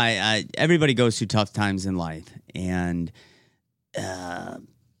everybody goes through tough times in life, and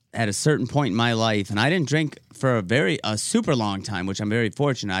at a certain point in my life, and I didn't drink for a super long time, which I'm very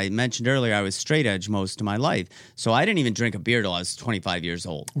fortunate. I mentioned earlier I was straight edge most of my life, so I didn't even drink a beer till I was 25 years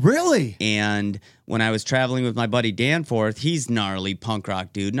old. Really? And when I was traveling with my buddy Danforth, he's gnarly punk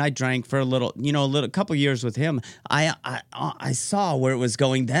rock dude, and I drank for a couple years with him. I saw where it was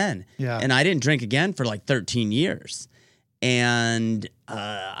going then, and I didn't drink again for like 13 years, and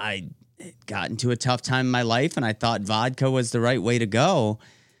I got into a tough time in my life, and I thought vodka was the right way to go.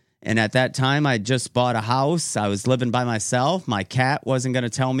 And at that time, I just bought a house. I was living by myself. My cat wasn't going to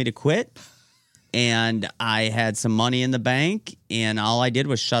tell me to quit. And I had some money in the bank, and all I did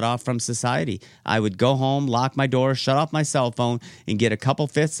was shut off from society. I would go home, lock my door, shut off my cell phone, and get a couple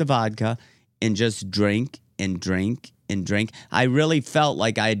fifths of vodka and just drink and drink and drink. I really felt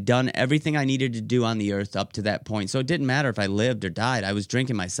like I had done everything I needed to do on the earth up to that point. So it didn't matter if I lived or died. I was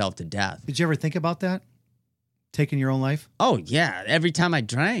drinking myself to death. Did you ever think about that? Taking your own life? Oh, yeah. Every time I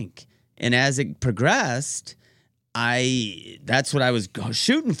drank. And as it progressed, that's what I was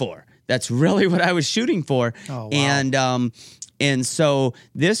shooting for. That's really what I was shooting for. Oh, wow. And so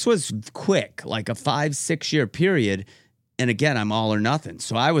this was quick, like a 5-6 year period. And again, I'm all or nothing.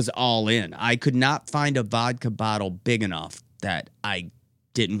 So I was all in. I could not find a vodka bottle big enough that I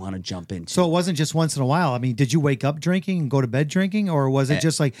didn't want to jump into. So it wasn't just once in a while. I mean, did you wake up drinking and go to bed drinking? Or was it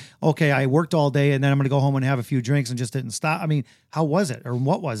just like, okay, I worked all day and then I'm going to go home and have a few drinks and just didn't stop? I mean, how was it? Or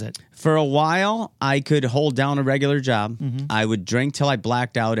what was it? For a while, I could hold down a regular job. I would drink till I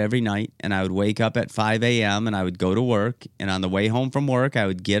blacked out every night, and I would wake up at 5 a.m. and I would go to work. And on the way home from work, I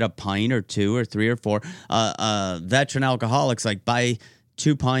would get a pint or 2 or 3 or 4. Veteran alcoholics buy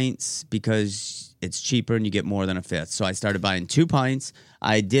 2 pints because it's cheaper and you get more than a fifth. So I started buying 2 pints.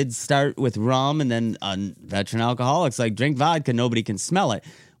 I did start with rum, and then veteran alcoholics drink vodka, nobody can smell it.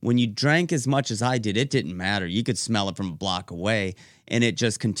 When you drank as much as I did, it didn't matter. You could smell it from a block away, and it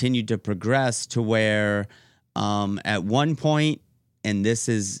just continued to progress to where at one point, and this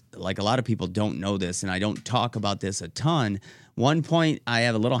is a lot of people don't know this, and I don't talk about this a ton. One point, I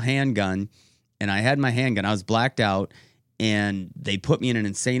have a little handgun, and I had my handgun. I was blacked out, and they put me in an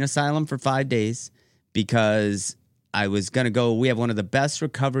insane asylum for 5 days because I was going to go. We have one of the best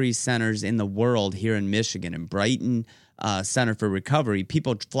recovery centers in the world here in Michigan, in Brighton Center for Recovery.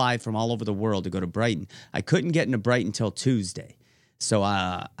 People fly from all over the world to go to Brighton. I couldn't get into Brighton until Tuesday. So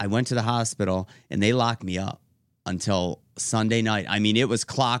I went to the hospital, and they locked me up until Sunday night. I mean, it was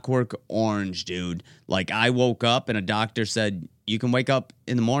clockwork orange, dude. I woke up, and a doctor said, you can wake up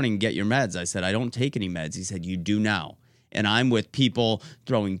in the morning and get your meds. I said, I don't take any meds. He said, you do now. And I'm with people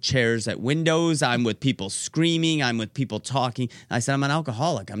throwing chairs at windows. I'm with people screaming. I'm with people talking. I said, I'm an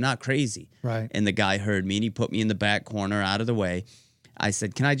alcoholic. I'm not crazy. Right. And the guy heard me, and he put me in the back corner out of the way. I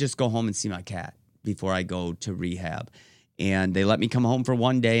said, can I just go home and see my cat before I go to rehab? And they let me come home for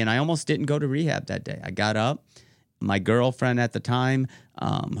one day, and I almost didn't go to rehab that day. I got up. My girlfriend at the time,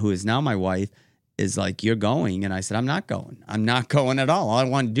 who is now my wife, is like, you're going. And I said, I'm not going. I'm not going at all. All I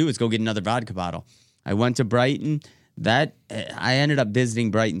wanted to do is go get another vodka bottle. I went to Brighton. I ended up visiting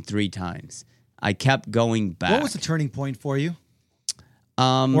Brighton 3 times. I kept going back. What was the turning point for you?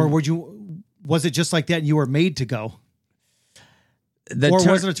 Or was it just like that and you were made to go?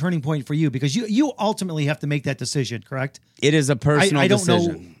 Was it a turning point for you? Because you ultimately have to make that decision, correct? It is a personal decision. I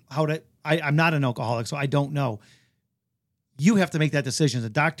don't know how to, I'm not an alcoholic, so I don't know. You have to make that decision. The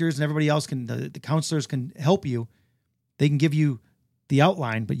doctors and everybody else the counselors can help you. They can give you the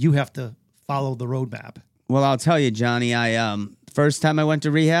outline, but you have to follow the roadmap. Well, I'll tell you, Johnny, first time I went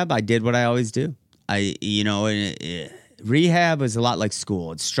to rehab, I did what I always do. Rehab is a lot like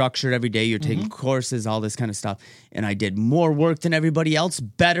school. It's structured every day. You're taking courses, all this kind of stuff. And I did more work than everybody else,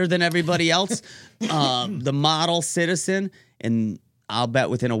 better than everybody else, the model citizen. And I'll bet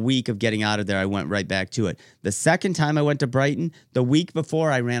within a week of getting out of there, I went right back to it. The second time I went to Brighton, the week before,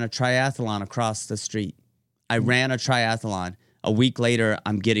 I ran a triathlon across the street. I ran a triathlon. A week later,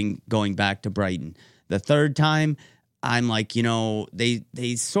 I'm going back to Brighton. The third time, I'm like,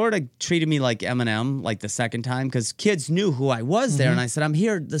 they sort of treated me like Eminem, like the second time, because kids knew who I was there. And I said, I'm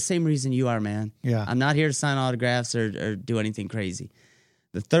here the same reason you are, man. Yeah. I'm not here to sign autographs or do anything crazy.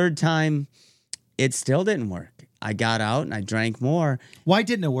 The third time, it still didn't work. I got out and I drank more. Why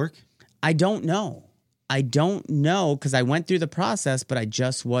didn't it work? I don't know. Because I went through the process, but I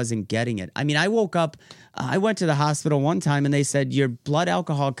just wasn't getting it. I mean, I woke up, I went to the hospital one time and they said, your blood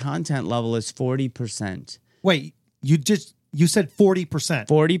alcohol content level is 40%. Wait, you said 40%.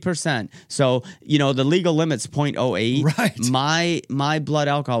 40%. So, the legal limit's 0.08. Right. My blood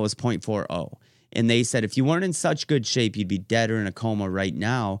alcohol was 0.40. And they said, if you weren't in such good shape, you'd be dead or in a coma right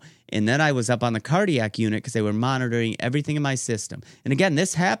now. And then I was up on the cardiac unit because they were monitoring everything in my system. And again,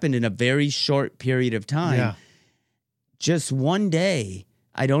 this happened in a very short period of time. Yeah. Just one day.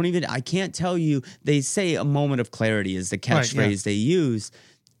 I can't tell you. They say a moment of clarity is the catchphrase they use.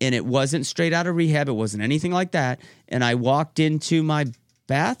 And it wasn't straight out of rehab. It wasn't anything like that. And I walked into my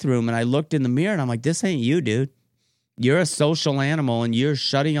bathroom and I looked in the mirror and I'm like, this ain't you, dude. You're a social animal and you're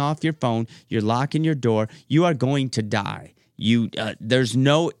shutting off your phone. You're locking your door. You are going to die. You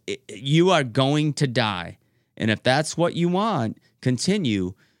are going to die. And if that's what you want,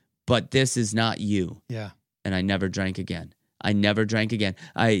 continue. But this is not you. Yeah. And I never drank again.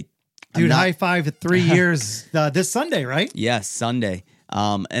 Dude, high five at 3 years this Sunday, right? Yes, Sunday.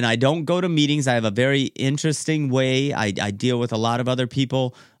 And I don't go to meetings. I have a very interesting way. I deal with a lot of other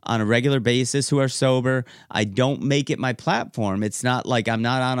people on a regular basis who are sober. I don't make it my platform. It's not like I'm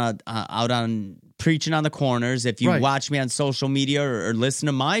not out on preaching on the corners. If you Right. watch me on social media or listen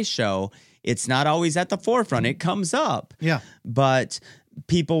to my show, it's not always at the forefront. It comes up. Yeah. But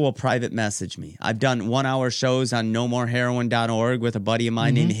people will private message me. I've done 1-hour shows on nomoreheroin.org with a buddy of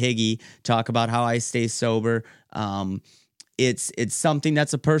mine named Higgy, talk about how I stay sober. It's something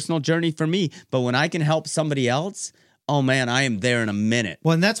that's a personal journey for me. But when I can help somebody else, oh man, I am there in a minute.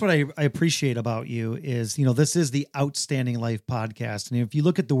 Well, and that's what I appreciate about you is, this is the Outstanding Life podcast. And if you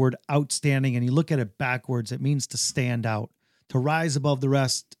look at the word outstanding and you look at it backwards, it means to stand out, to rise above the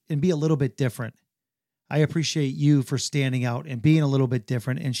rest and be a little bit different. I appreciate you for standing out and being a little bit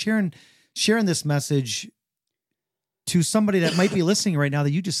different and sharing this message to somebody that might be listening right now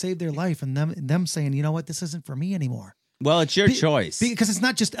that you just saved their life and them saying, you know what, this isn't for me anymore. Well, it's your choice. Because it's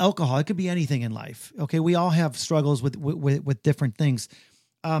not just alcohol. It could be anything in life. Okay. We all have struggles with different things.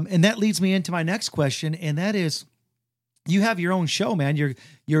 And that leads me into my next question. And that is, you have your own show, man.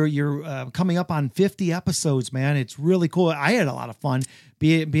 You're coming up on 50 episodes, man. It's really cool. I had a lot of fun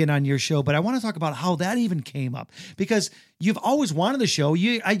being on your show, but I want to talk about how that even came up because you've always wanted a show.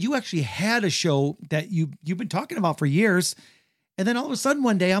 You actually had a show that you've been talking about for years. And then all of a sudden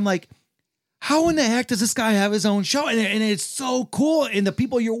one day I'm like, how in the heck does this guy have his own show? And it's so cool. And the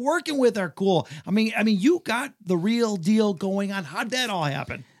people you're working with are cool. I mean, you got the real deal going on. How'd that all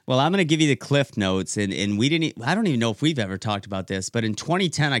happen? Well, I'm going to give you the cliff notes. And I don't even know if we've ever talked about this, but in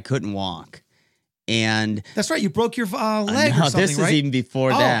 2010, I couldn't walk. And that's right. You broke your leg or no, something, this right? is even before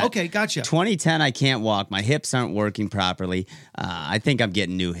that. Oh, okay. Gotcha. 2010, I can't walk. My hips aren't working properly. I think I'm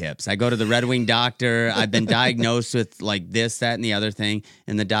getting new hips. I go to the Red Wing doctor. I've been diagnosed with like this, that, and the other thing.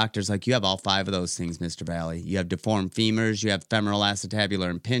 And the doctor's like, you have all 5 of those things, Mr. Valley. You have deformed femurs. You have femoral acetabular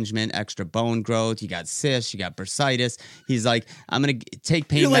impingement, extra bone growth. You got cysts. You got bursitis. He's like, I'm going to take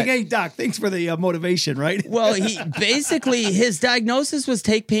pain. You're like, hey, doc, thanks for the motivation, right? Well, his diagnosis was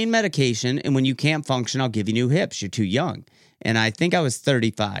take pain medication. And when you can't function, I'll give you new hips. You're too young. And I think I was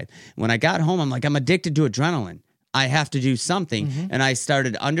 35. When I got home, I'm like, I'm addicted to adrenaline. I have to do something. Mm-hmm. And I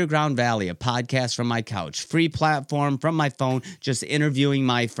started Underground Valley, a podcast from my couch, free platform from my phone, just interviewing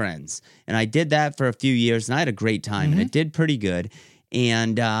my friends. And I did that for a few years and I had a great time and it did pretty good.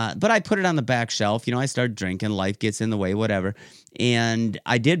 And, but I put it on the back shelf. I started drinking, life gets in the way, whatever. And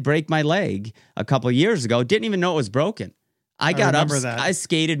I did break my leg a couple of years ago. Didn't even know it was broken. I got up, I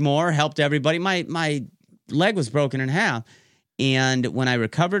skated more, helped everybody. My leg was broken in half. And when I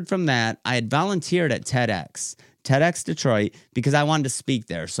recovered from that, I had volunteered at TEDx Detroit, because I wanted to speak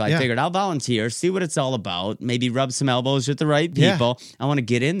there. So I figured I'll volunteer, see what it's all about, maybe rub some elbows with the right people. Yeah. I want to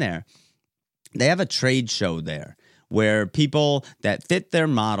get in there. They have a trade show there where people that fit their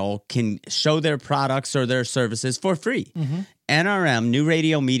model can show their products or their services for free. Mm-hmm. NRM, New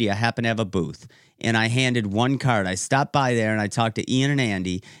Radio Media, happened to have a booth. And I handed one card. I stopped by there and I talked to Ian and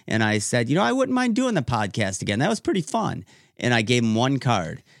Andy. And I said, I wouldn't mind doing the podcast again. That was pretty fun. And I gave them one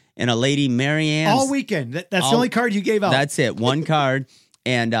card. And a lady, Marianne. All weekend. That's the only card you gave out. That's it. One card.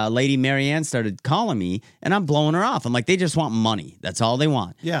 And Lady Marianne started calling me and I'm blowing her off. I'm like, they just want money. That's all they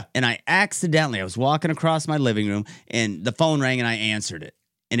want. Yeah. And I was walking across my living room and the phone rang and I answered it.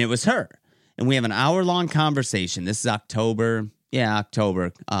 And it was her. And we have an hour-long conversation. This is October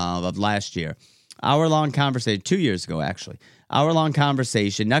of last year. Hour-long conversation, 2 years ago, actually. Hour-long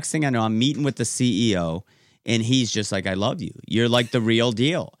conversation. Next thing I know, I'm meeting with the CEO, and he's just like, I love you. You're like the real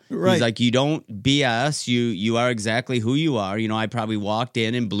deal. Right. He's like, you don't BS. You are exactly who you are. I probably walked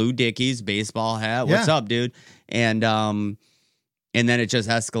in blue Dickies, baseball hat. What's up, dude? And then it just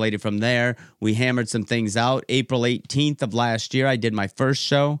escalated from there. We hammered some things out. April 18th of last year, I did my first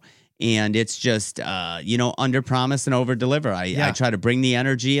show. And it's just, under promise and over deliver. I try to bring the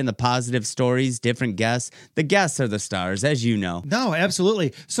energy and the positive stories, different guests. The guests are the stars, as you know. No,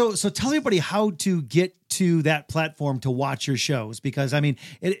 absolutely. So tell everybody how to get to that platform to watch your shows, because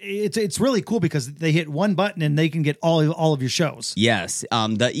it's really cool because they hit one button and they can get all of your shows. Yes.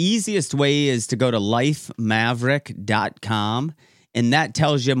 The easiest way is to go to lifemaverick.com. And that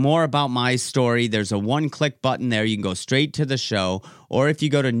tells you more about my story. There's a one-click button there. You can go straight to the show. Or if you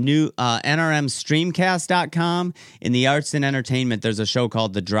go to NRMstreamcast.com, in the arts and entertainment, there's a show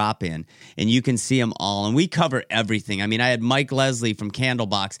called The Drop-In. And you can see them all. And we cover everything. I had Mike Leslie from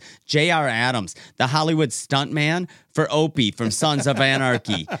Candlebox, J.R. Adams, the Hollywood stuntman for Opie from Sons of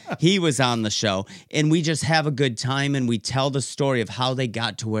Anarchy. He was on the show. And we just have a good time. And we tell the story of how they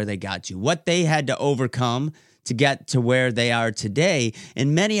got to where they got to, what they had to overcome to get to where they are today.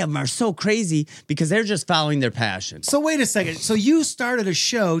 And many of them are so crazy because they're just following their passion. So wait a second. So you started a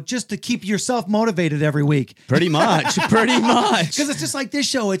show just to keep yourself motivated every week. Pretty much. Because it's just like this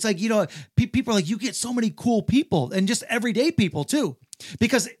show. It's like, people are like, you get so many cool people and just everyday people too.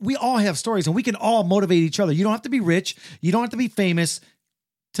 Because we all have stories and we can all motivate each other. You don't have to be rich. You don't have to be famous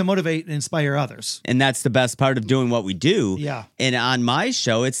to motivate and inspire others. And that's the best part of doing what we do. Yeah. And on my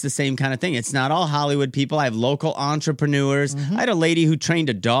show, it's the same kind of thing. It's not all Hollywood people. I have local entrepreneurs. I had a lady who trained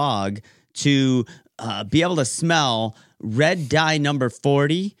a dog to be able to smell red dye number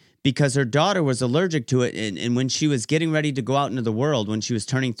 40 because her daughter was allergic to it. And when she was getting ready to go out into the world, when she was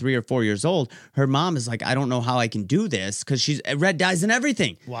turning 3 or 4 years old, her mom is like, I don't know how I can do this because she's red dyes and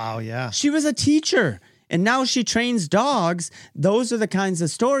everything. Wow, yeah. She was a teacher. And now she trains dogs. Those are the kinds of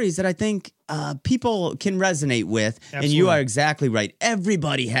stories that I think people can resonate with. Absolutely. And you are exactly right.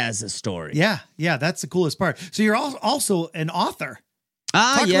 Everybody has a story. Yeah, that's the coolest part. So you're also an author.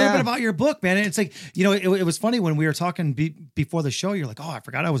 Talk a yeah. little bit about your book, man. It's like, it was funny when we were talking before the show. You're like, oh, I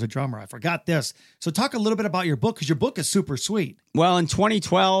forgot I was a drummer. I forgot this. So talk a little bit about your book because your book is super sweet. Well, in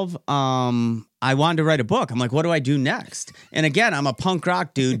 2012, I wanted to write a book. I'm like, what do I do next? And again, I'm a punk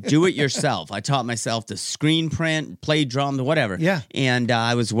rock dude. Do it yourself. I taught myself to screen print, play drums, whatever. Yeah. And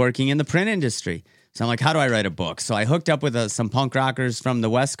I was working in the print industry. So I'm like, how do I write a book? So I hooked up with some punk rockers from the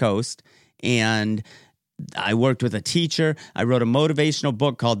West Coast and I worked with a teacher. I wrote a motivational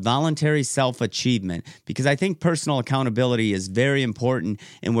book called Voluntary Self-Achievement because I think personal accountability is very important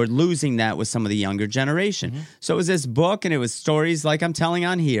and we're losing that with some of the younger generation. So it was this book and it was stories like I'm telling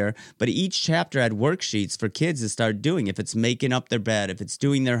on here, but each chapter had worksheets for kids to start doing. If it's making up their bed, if it's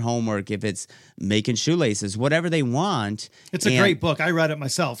doing their homework, if it's making shoelaces, whatever they want. It's a great book. I read it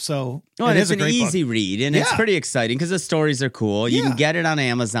myself. So it's an easy read and it's pretty exciting because the stories are cool. You can get it on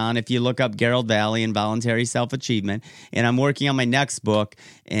Amazon if you look up Gerald Valley and Voluntary Self-Achievement. And I'm working on my next book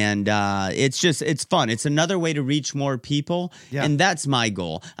and it's fun. It's another way to reach more people. Yeah. And that's my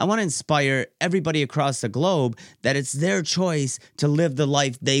goal. I want to inspire everybody across the globe that it's their choice to live the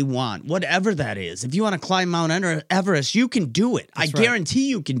life they want, whatever that is. If you want to climb Mount Everest, you can do it. I guarantee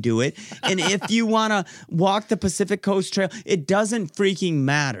you can do it. And if you want to walk the Pacific Coast Trail, it doesn't freaking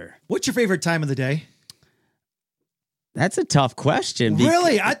matter. What's your favorite time of the day? That's a tough question.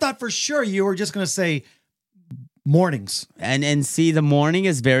 Really? I thought for sure you were just going to say mornings. And see, the morning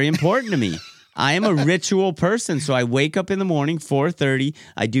is very important to me. I am a ritual person. So I wake up in the morning, 4:30.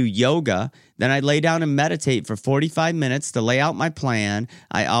 I do yoga. Then I lay down and meditate for 45 minutes to lay out my plan.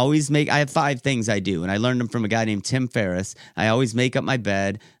 I have 5 things I do. And I learned them from a guy named Tim Ferriss. I always make up my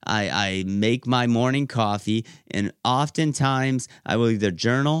bed. I make my morning coffee. And oftentimes I will either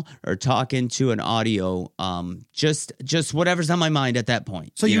journal or talk into an audio. Just whatever's on my mind at that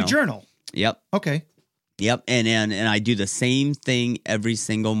point. So you journal? Yep. Okay. Yep, and I do the same thing every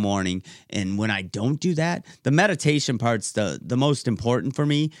single morning. And when I don't do that, the meditation part's the most important for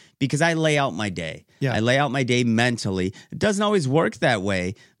me because I lay out my day. Yeah. I lay out my day mentally. It doesn't always work that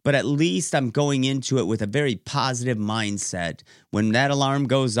way, but at least I'm going into it with a very positive mindset. When that alarm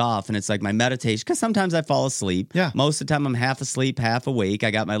goes off and it's like my meditation, because sometimes I fall asleep. Yeah. Most of the time I'm half asleep, half awake.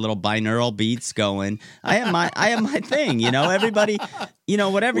 I got my little binaural beats going. I have my thing, everybody,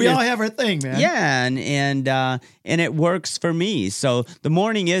 whatever. We all have our thing, man. Yeah, and it works for me. So the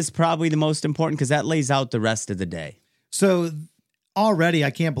morning is probably the most important because that lays out the rest of the day. So already,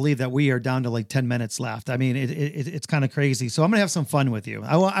 I can't believe that we are down to like 10 minutes left. I mean, it's kind of crazy. So I'm going to have some fun with you.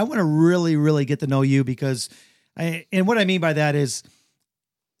 I want to really, really get to know you because, and what I mean by that is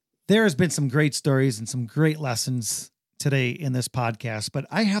there has been some great stories and some great lessons today in this podcast, but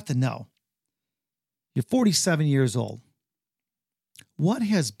I have to know, you're 47 years old. What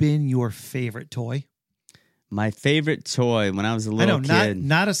has been your favorite toy? My favorite toy when I was a little kid.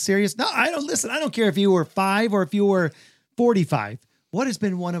 Not a serious, no, I don't care if you were 5 or if you were 45. What has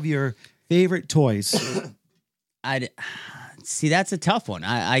been one of your favorite toys? See, that's a tough one.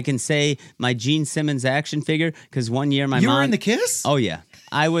 I can say my Gene Simmons action figure because one year you were in the Kiss? Oh, yeah.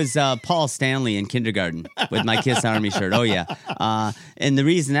 I was Paul Stanley in kindergarten with my Kiss Army shirt. Oh, yeah. And the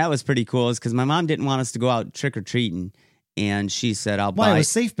reason that was pretty cool is because my mom didn't want us to go out trick-or-treating. And she said, Why? It was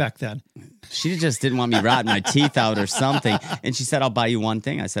safe back then. She just didn't want me rotting my teeth out or something. And she said, I'll buy you one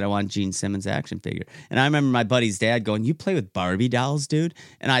thing. I said, I want Gene Simmons action figure. And I remember my buddy's dad going, you play with Barbie dolls, dude?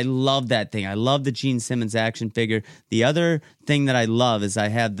 And I love that thing. I love the Gene Simmons action figure. The other thing that I love is I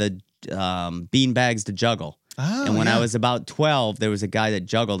have the bean bags to juggle. Oh, and when I was about 12, there was a guy that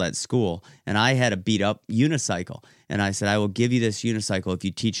juggled at school, and I had a beat-up unicycle. And I said, I will give you this unicycle if you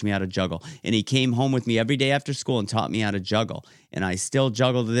teach me how to juggle. And he came home with me every day after school and taught me how to juggle. And I still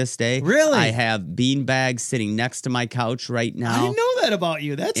juggle to this day. Really? I have bean bags sitting next to my couch right now. I didn't know that about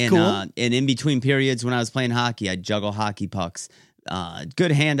you. That's And, cool. and in between periods when I was playing hockey, I'd juggle hockey pucks.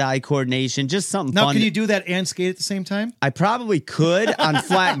 Good hand-eye coordination, just something Now, fun. can you do that and skate at the same time? I probably could on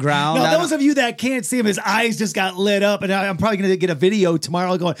flat ground. No, I don't- those of you that can't see him, his eyes just got lit up, and I'm probably going to get a video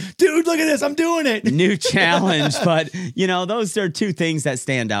tomorrow going, dude, look at this, I'm doing it. New challenge, but those are two things that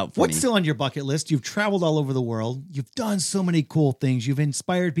stand out for What's me. still on your bucket list? You've traveled all over the world. You've done so many cool things. You've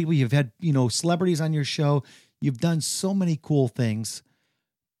inspired people. You've had, celebrities on your show. You've done so many cool things.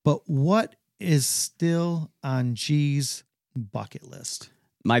 But what is still on G's bucket list?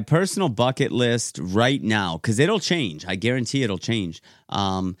 My personal bucket list right now, because it'll change. I guarantee it'll change.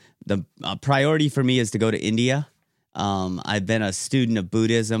 The priority for me is to go to India. I've been a student of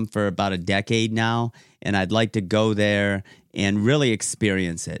Buddhism for about a decade now, and I'd like to go there and really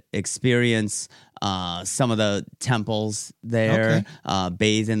experience it. Experience some of the temples there,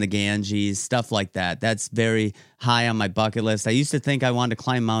 bathe in the Ganges, stuff like that. That's very high on my bucket list. I used to think I wanted to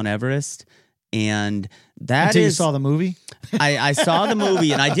climb Mount Everest, and that Until you is saw the movie? I saw the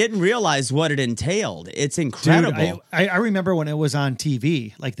movie and I didn't realize what it entailed. It's incredible. Dude, I remember when it was on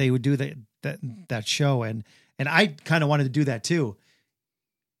TV, like they would do that show, and I kind of wanted to do that too.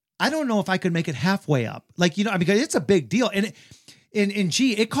 I don't know if I could make it halfway up, because it's a big deal, and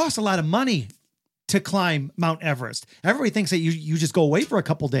it costs a lot of money to climb Mount Everest. Everybody thinks that you just go away for a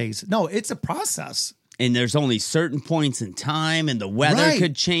couple days. No, it's a process. And there's only certain points in time, and the weather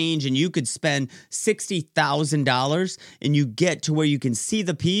could change, and you could spend $60,000 and you get to where you can see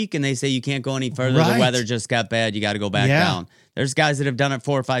the peak, and they say you can't go any further. Right. The weather just got bad. You got to go back down. There's guys that have done it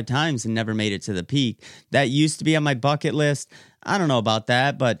 4 or 5 times and never made it to the peak. That used to be on my bucket list. I don't know about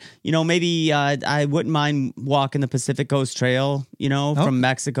that, but maybe I wouldn't mind walking the Pacific Coast Trail, from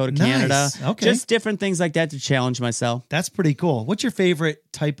Mexico to Canada. Okay. Just different things like that to challenge myself. That's pretty cool. What's your favorite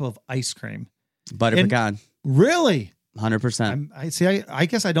type of ice cream? Butter pecan, Really? 100%. I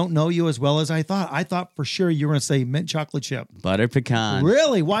guess I don't know you as well as I thought. I thought for sure you were going to say mint chocolate chip. Butter pecan.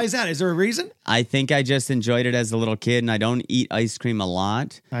 Really? Why is that? Is there a reason? I think I just enjoyed it as a little kid, and I don't eat ice cream a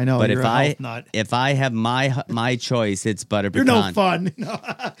lot. I know, but you're a health nut. if I have my choice, it's butter You're pecan. no fun. No.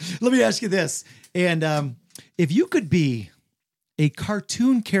 Let me ask you this. And if you could be a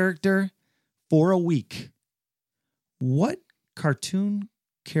cartoon character for a week, what cartoon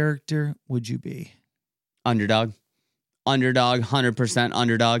character would you be? Underdog, 100%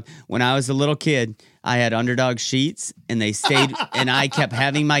 underdog. When I was a little kid, I had underdog sheets, and they stayed, and I kept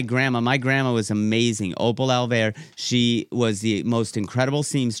having my grandma. My grandma was amazing. Opal Alver. She was the most incredible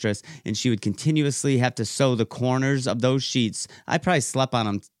seamstress, and she would continuously have to sew the corners of those sheets. I probably slept on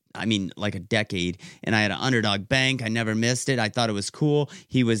them, like a decade, and I had an underdog bank. I never missed it. I thought it was cool.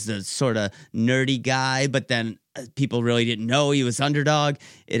 He was the sort of nerdy guy, but then people really didn't know he was underdog.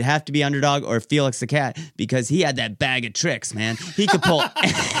 It'd have to be underdog or Felix the cat, because he had that bag of tricks, man. He could pull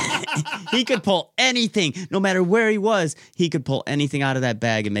he could pull anything. No matter where he was, he could pull anything out of that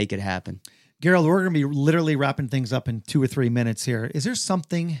bag and make it happen. Gerald, we're going to be literally wrapping things up in 2 or 3 minutes here. Is there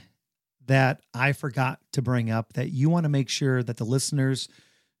something that I forgot to bring up that you want to make sure that the listeners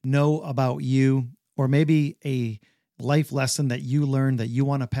know about you, or maybe a life lesson that you learned that you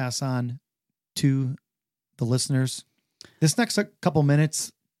want to pass on to the listeners? This next couple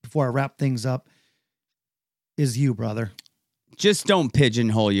minutes before I wrap things up is you, brother. Just don't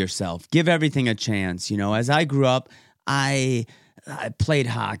pigeonhole yourself. Give everything a chance. As I grew up, I played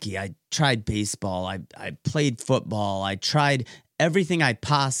hockey. I tried baseball. I played football. I tried everything I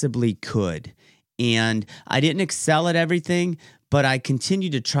possibly could. And I didn't excel at everything, but I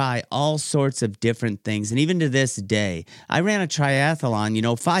continued to try all sorts of different things. And even to this day, I ran a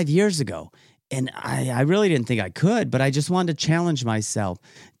triathlon, 5 years ago. And I really didn't think I could, but I just wanted to challenge myself.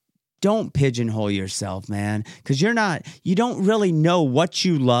 Don't pigeonhole yourself, man, because you don't really know what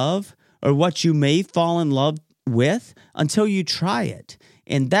you love or what you may fall in love with until you try it.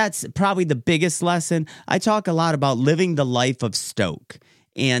 And that's probably the biggest lesson. I talk a lot about living the life of Stoke.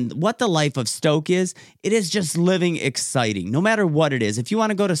 And what the life of Stoke is, it is just living exciting, no matter what it is. If you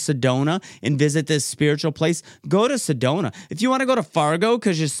want to go to Sedona and visit this spiritual place, go to Sedona. If you want to go to Fargo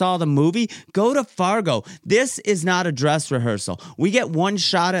because you saw the movie, go to Fargo. This is not a dress rehearsal. We get one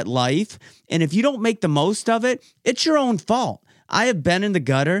shot at life, and if you don't make the most of it, it's your own fault. I have been in the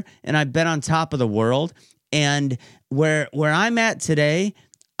gutter, and I've been on top of the world, and where I'm at today,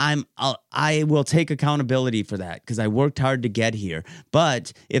 I will take accountability for that because I worked hard to get here.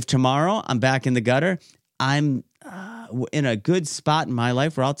 But if tomorrow I'm back in the gutter, I'm in a good spot in my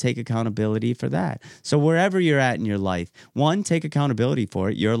life where I'll take accountability for that. So wherever you're at in your life, 1, take accountability for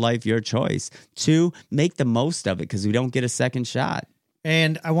it. Your life, your choice. 2, make the most of it because we don't get a second shot.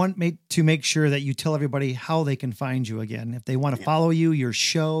 And I want to make sure that you tell everybody how they can find you again. If they want to follow you, your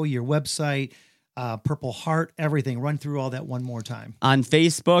show, your website, Purple Heart, everything. Run through all that one more time. On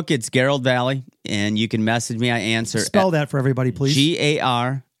Facebook, it's Gerald Valley, and you can message me. I answer. Spell that for everybody, please.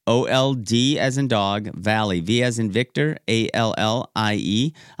 GAROLD as in dog, Valley, V as in Victor,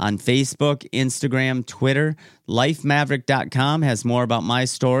 ALLIE. On Facebook, Instagram, Twitter. LifeMaverick.com has more about my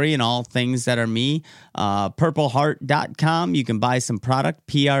story and all things that are me. PurpleHeart.com, you can buy some product,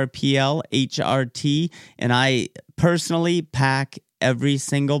 PRPLHRT, and I personally pack every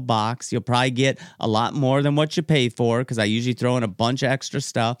single box. You'll probably get a lot more than what you pay for because I usually throw in a bunch of extra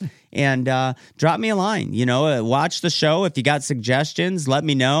stuff. And drop me a line. Watch the show. If you got suggestions, let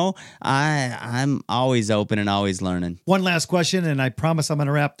me know. I'm always open and always learning. One last question, and I promise I'm going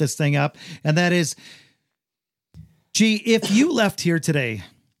to wrap this thing up. And that is, if you left here today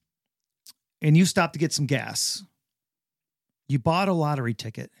and you stopped to get some gas, you bought a lottery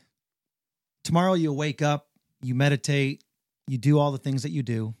ticket. Tomorrow you'll wake up, you meditate, you do all the things that you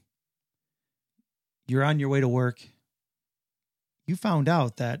do. You're on your way to work. You found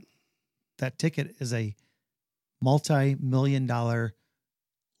out that that ticket is a multi-million-dollar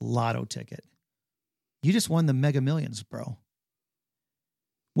lotto ticket. You just won the Mega Millions, bro.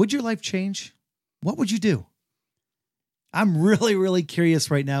 Would your life change? What would you do? I'm really, really curious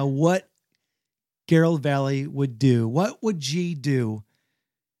right now what Gerald Valley would do. What would G do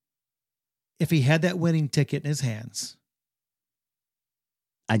if he had that winning ticket in his hands?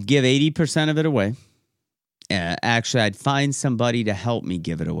 I'd give 80% of it away. Actually, I'd find somebody to help me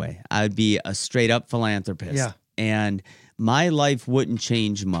give it away. I'd be a straight up philanthropist. Yeah. And my life wouldn't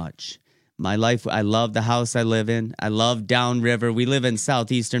change much. My life, I love the house I live in. I love downriver. We live in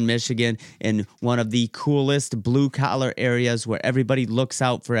southeastern Michigan in one of the coolest blue collar areas where everybody looks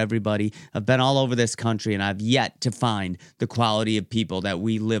out for everybody. I've been all over this country and I've yet to find the quality of people that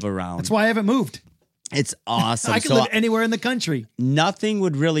we live around. That's why I haven't moved. It's awesome. I could live anywhere in the country. Nothing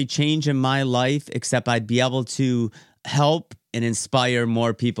would really change in my life except I'd be able to help and inspire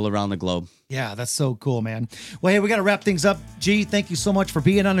more people around the globe. Yeah, that's so cool, man. Well, hey, we got to wrap things up. G, thank you so much for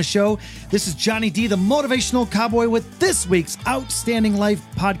being on the show. This is Johnny D, the Motivational Cowboy, with this week's Outstanding Life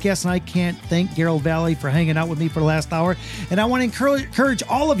podcast. And I can't thank Gerald Valley for hanging out with me for the last hour. And I want to encourage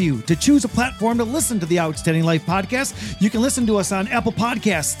all of you to choose a platform to listen to the Outstanding Life podcast. You can listen to us on Apple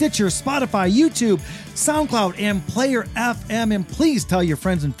Podcasts, Stitcher, Spotify, YouTube, SoundCloud, and Player FM. And please tell your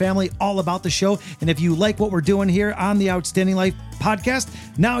friends and family all about the show. And if you like what we're doing here on the Outstanding Life podcast,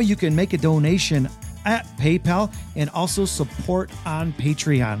 now you can make a donation at PayPal and also support on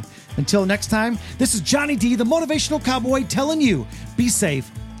Patreon. Until next time, this is Johnny D, the Motivational Cowboy, telling you, be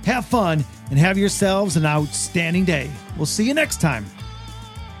safe, have fun, and have yourselves an outstanding day. We'll see you next time.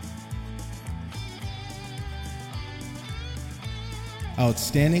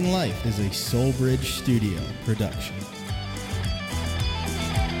 Outstanding Life is a Soul Bridge Studio production.